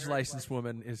marriage license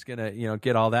woman is gonna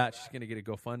get all that, she's gonna get a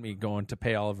GoFundMe going to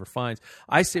pay all of her fines.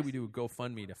 I say we do a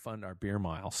GoFundMe to fund our beer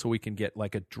mile, so we can get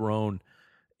like a drone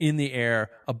in the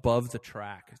air above the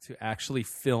track to actually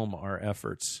film our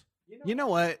efforts. You know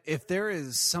what? If there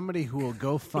is somebody who will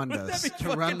go fund us to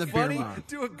run the beer mile.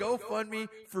 Do a GoFundMe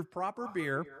for proper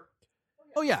beer.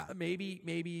 Oh yeah.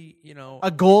 Maybe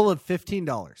A goal of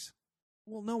 $15.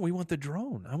 Well, no, we want the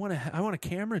drone. I want a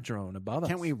camera drone above us.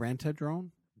 Can't we rent a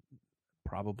drone?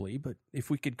 Probably, but if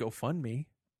we could GoFundMe,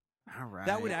 All right.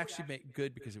 that would actually make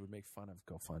good because it would make fun of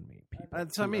GoFundMe people.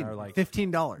 That's what I who mean. are like,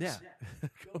 $15. yeah,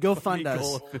 Go fund GoFundMe us.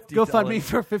 goal of $15. Go fund me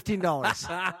for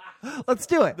 $15. Let's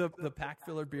do it. the pack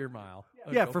filler beer mile.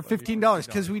 Yeah, for GoFundMe $15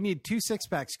 because we need 2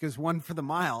 6-packs because one for the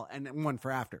mile and one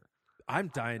for after. I'm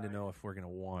dying to know if we're gonna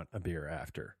want a beer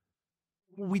after.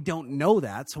 We don't know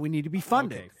that, so we need to be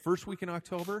funded. Okay, first week in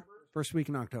October. First week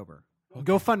in October.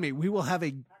 GoFundMe. We will have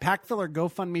a pack filler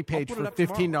GoFundMe page I'll for put it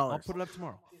up $15. tomorrow. I'll put it up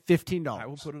tomorrow. $15. I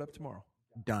will put it up tomorrow.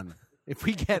 Done. If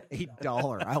we get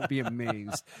 $8, I'll be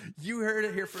amazed. You heard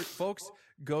it here first, folks.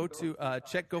 Go to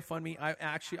check GoFundMe.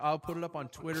 I'll put it up on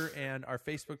Twitter and our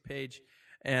Facebook page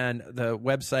and the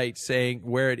website saying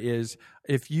where it is.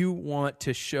 If you want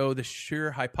to show the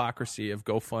sheer hypocrisy of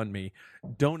GoFundMe,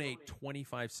 donate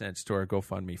 25 cents to our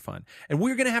GoFundMe fund. And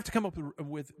we're going to have to come up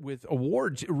with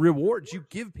rewards you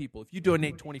give people. If you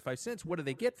donate 25 cents, what do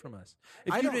they get from us?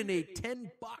 If you donate $10,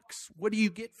 what do you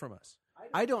get from us?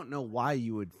 I don't know why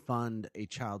you would fund a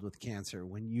child with cancer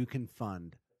when you can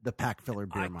fund the pack filler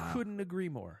beer I mile. couldn't agree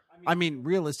more. I mean,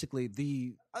 realistically,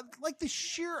 the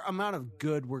sheer amount of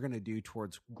good we're going to do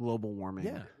towards global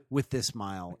warming with this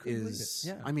mile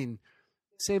is, I mean,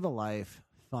 save a life,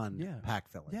 fun, pack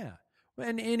filler. Yeah.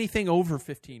 And anything over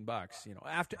 $15,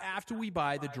 after we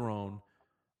buy the drone,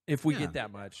 if we get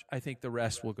that much, I think the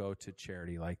rest will go to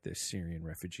charity like the Syrian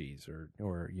refugees or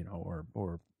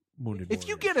wounded If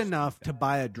you warriors. get enough to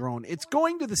buy a drone, it's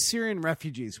going to the Syrian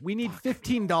refugees. We need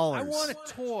 $15. I want a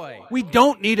toy. We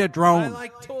don't need a drone. I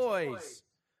like toys.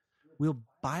 We'll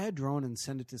buy a drone and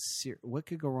send it to Syria. What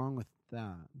could go wrong with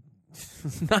that?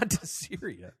 Not to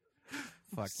Syria.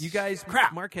 Fuck. You guys,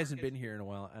 Crap. Mark hasn't been here in a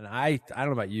while, and I don't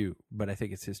know about you, but I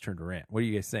think it's his turn to rant. What do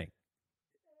you guys think?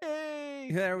 Hey.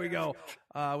 There we go.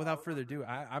 Without further ado,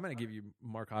 I'm going to give you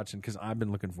Mark Hodgson because I've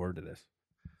been looking forward to this.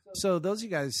 So those of you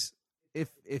guys,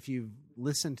 if you've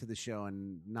listened to the show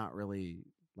and not really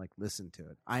listened to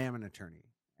it, I am an attorney,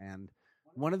 and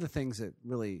one of the things that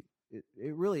really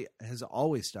it really has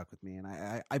always stuck with me, and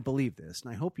I believe this,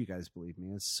 and I hope you guys believe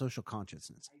me, is social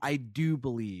consciousness. I do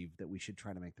believe that we should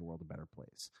try to make the world a better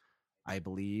place. I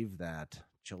believe that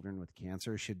children with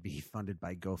cancer should be funded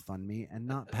by GoFundMe and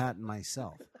not Pat and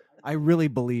myself. I really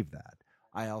believe that.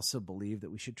 I also believe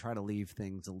that we should try to leave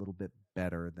things a little bit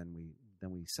better than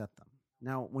we set them.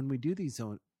 Now, when we do these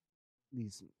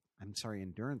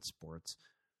endurance sports,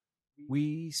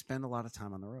 we spend a lot of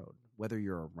time on the road, whether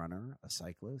you're a runner, a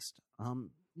cyclist,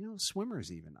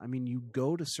 swimmers even. I mean, you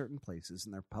go to certain places,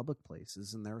 and they're public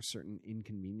places, and there are certain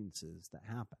inconveniences that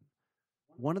happen.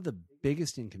 One of the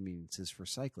biggest inconveniences for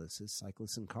cyclists is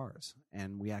cyclists in cars,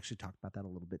 and we actually talked about that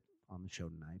a little bit on the show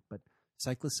tonight, but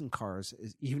cyclists in cars,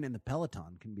 even in the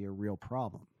peloton, can be a real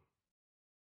problem.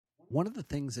 One of the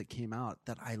things that came out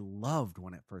that I loved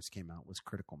when it first came out was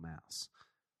critical mass.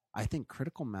 I think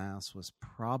critical mass was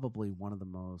probably one of the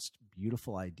most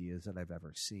beautiful ideas that I've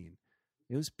ever seen.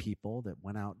 It was people that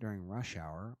went out during rush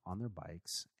hour on their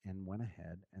bikes and went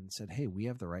ahead and said, hey, we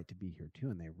have the right to be here too.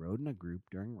 And they rode in a group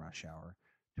during rush hour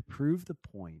to prove the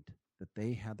point that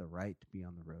they had the right to be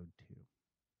on the road too.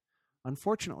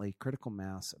 Unfortunately, critical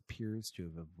mass appears to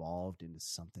have evolved into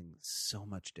something so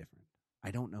much different.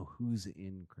 I don't know who's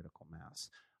in critical mass.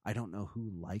 I don't know who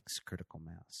likes critical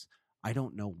mass. I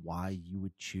don't know why you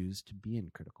would choose to be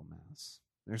in critical mass.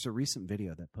 There's a recent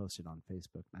video that posted on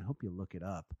Facebook, and I hope you look it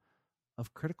up,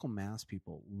 of critical mass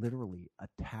people literally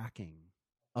attacking,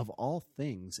 of all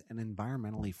things, an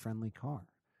environmentally friendly car.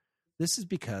 This is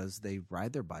because they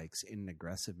ride their bikes in an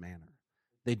aggressive manner.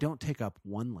 They don't take up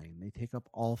one lane. They take up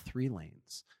all 3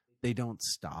 lanes. They don't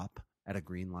stop at a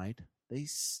green light. They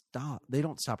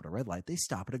don't stop at a red light. They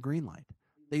stop at a green light.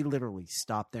 They literally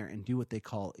stop there and do what they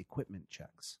call equipment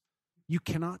checks. You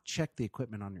cannot check the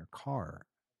equipment on your car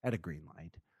at a green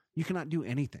light. You cannot do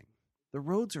anything. The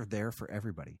roads are there for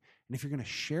everybody. And if you're going to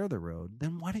share the road,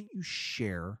 then why don't you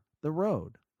share the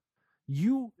road?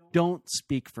 You don't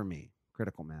speak for me,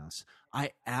 critical mass.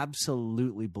 I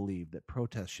absolutely believe that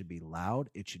protests should be loud,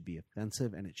 it should be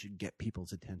offensive, and it should get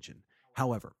people's attention.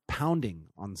 However, pounding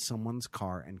on someone's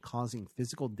car and causing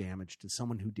physical damage to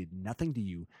someone who did nothing to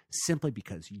you simply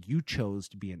because you chose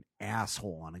to be an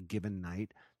asshole on a given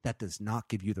night, that does not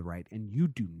give you the right, and you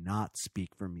do not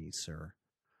speak for me, sir.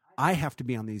 I have to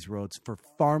be on these roads for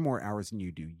far more hours than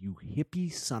you do, you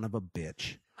hippie son of a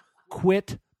bitch.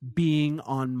 Quit being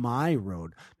on my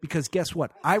road, because guess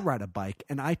what? I ride a bike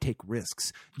and I take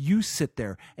risks. You sit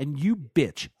there and you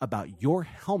bitch about your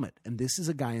helmet, and this is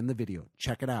a guy in the video.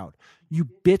 Check it out. You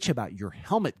bitch about your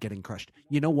helmet getting crushed.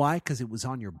 You know why? Because it was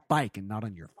on your bike and not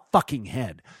on your fucking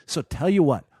head. So tell you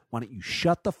what, why don't you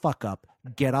shut the fuck up,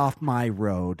 get off my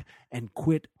road, and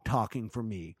quit talking for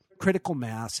me. Critical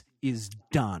mass is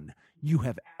done. You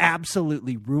have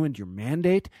absolutely ruined your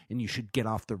mandate, and you should get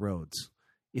off the roads.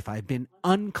 If I've been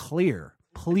unclear,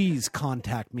 please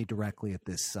contact me directly at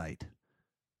this site.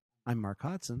 I'm Mark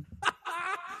Hodgson.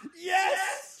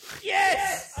 Yes!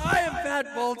 Yes! I am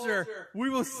Pat Bulger. We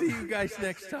will see you guys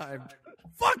next time.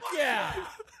 Fuck yeah!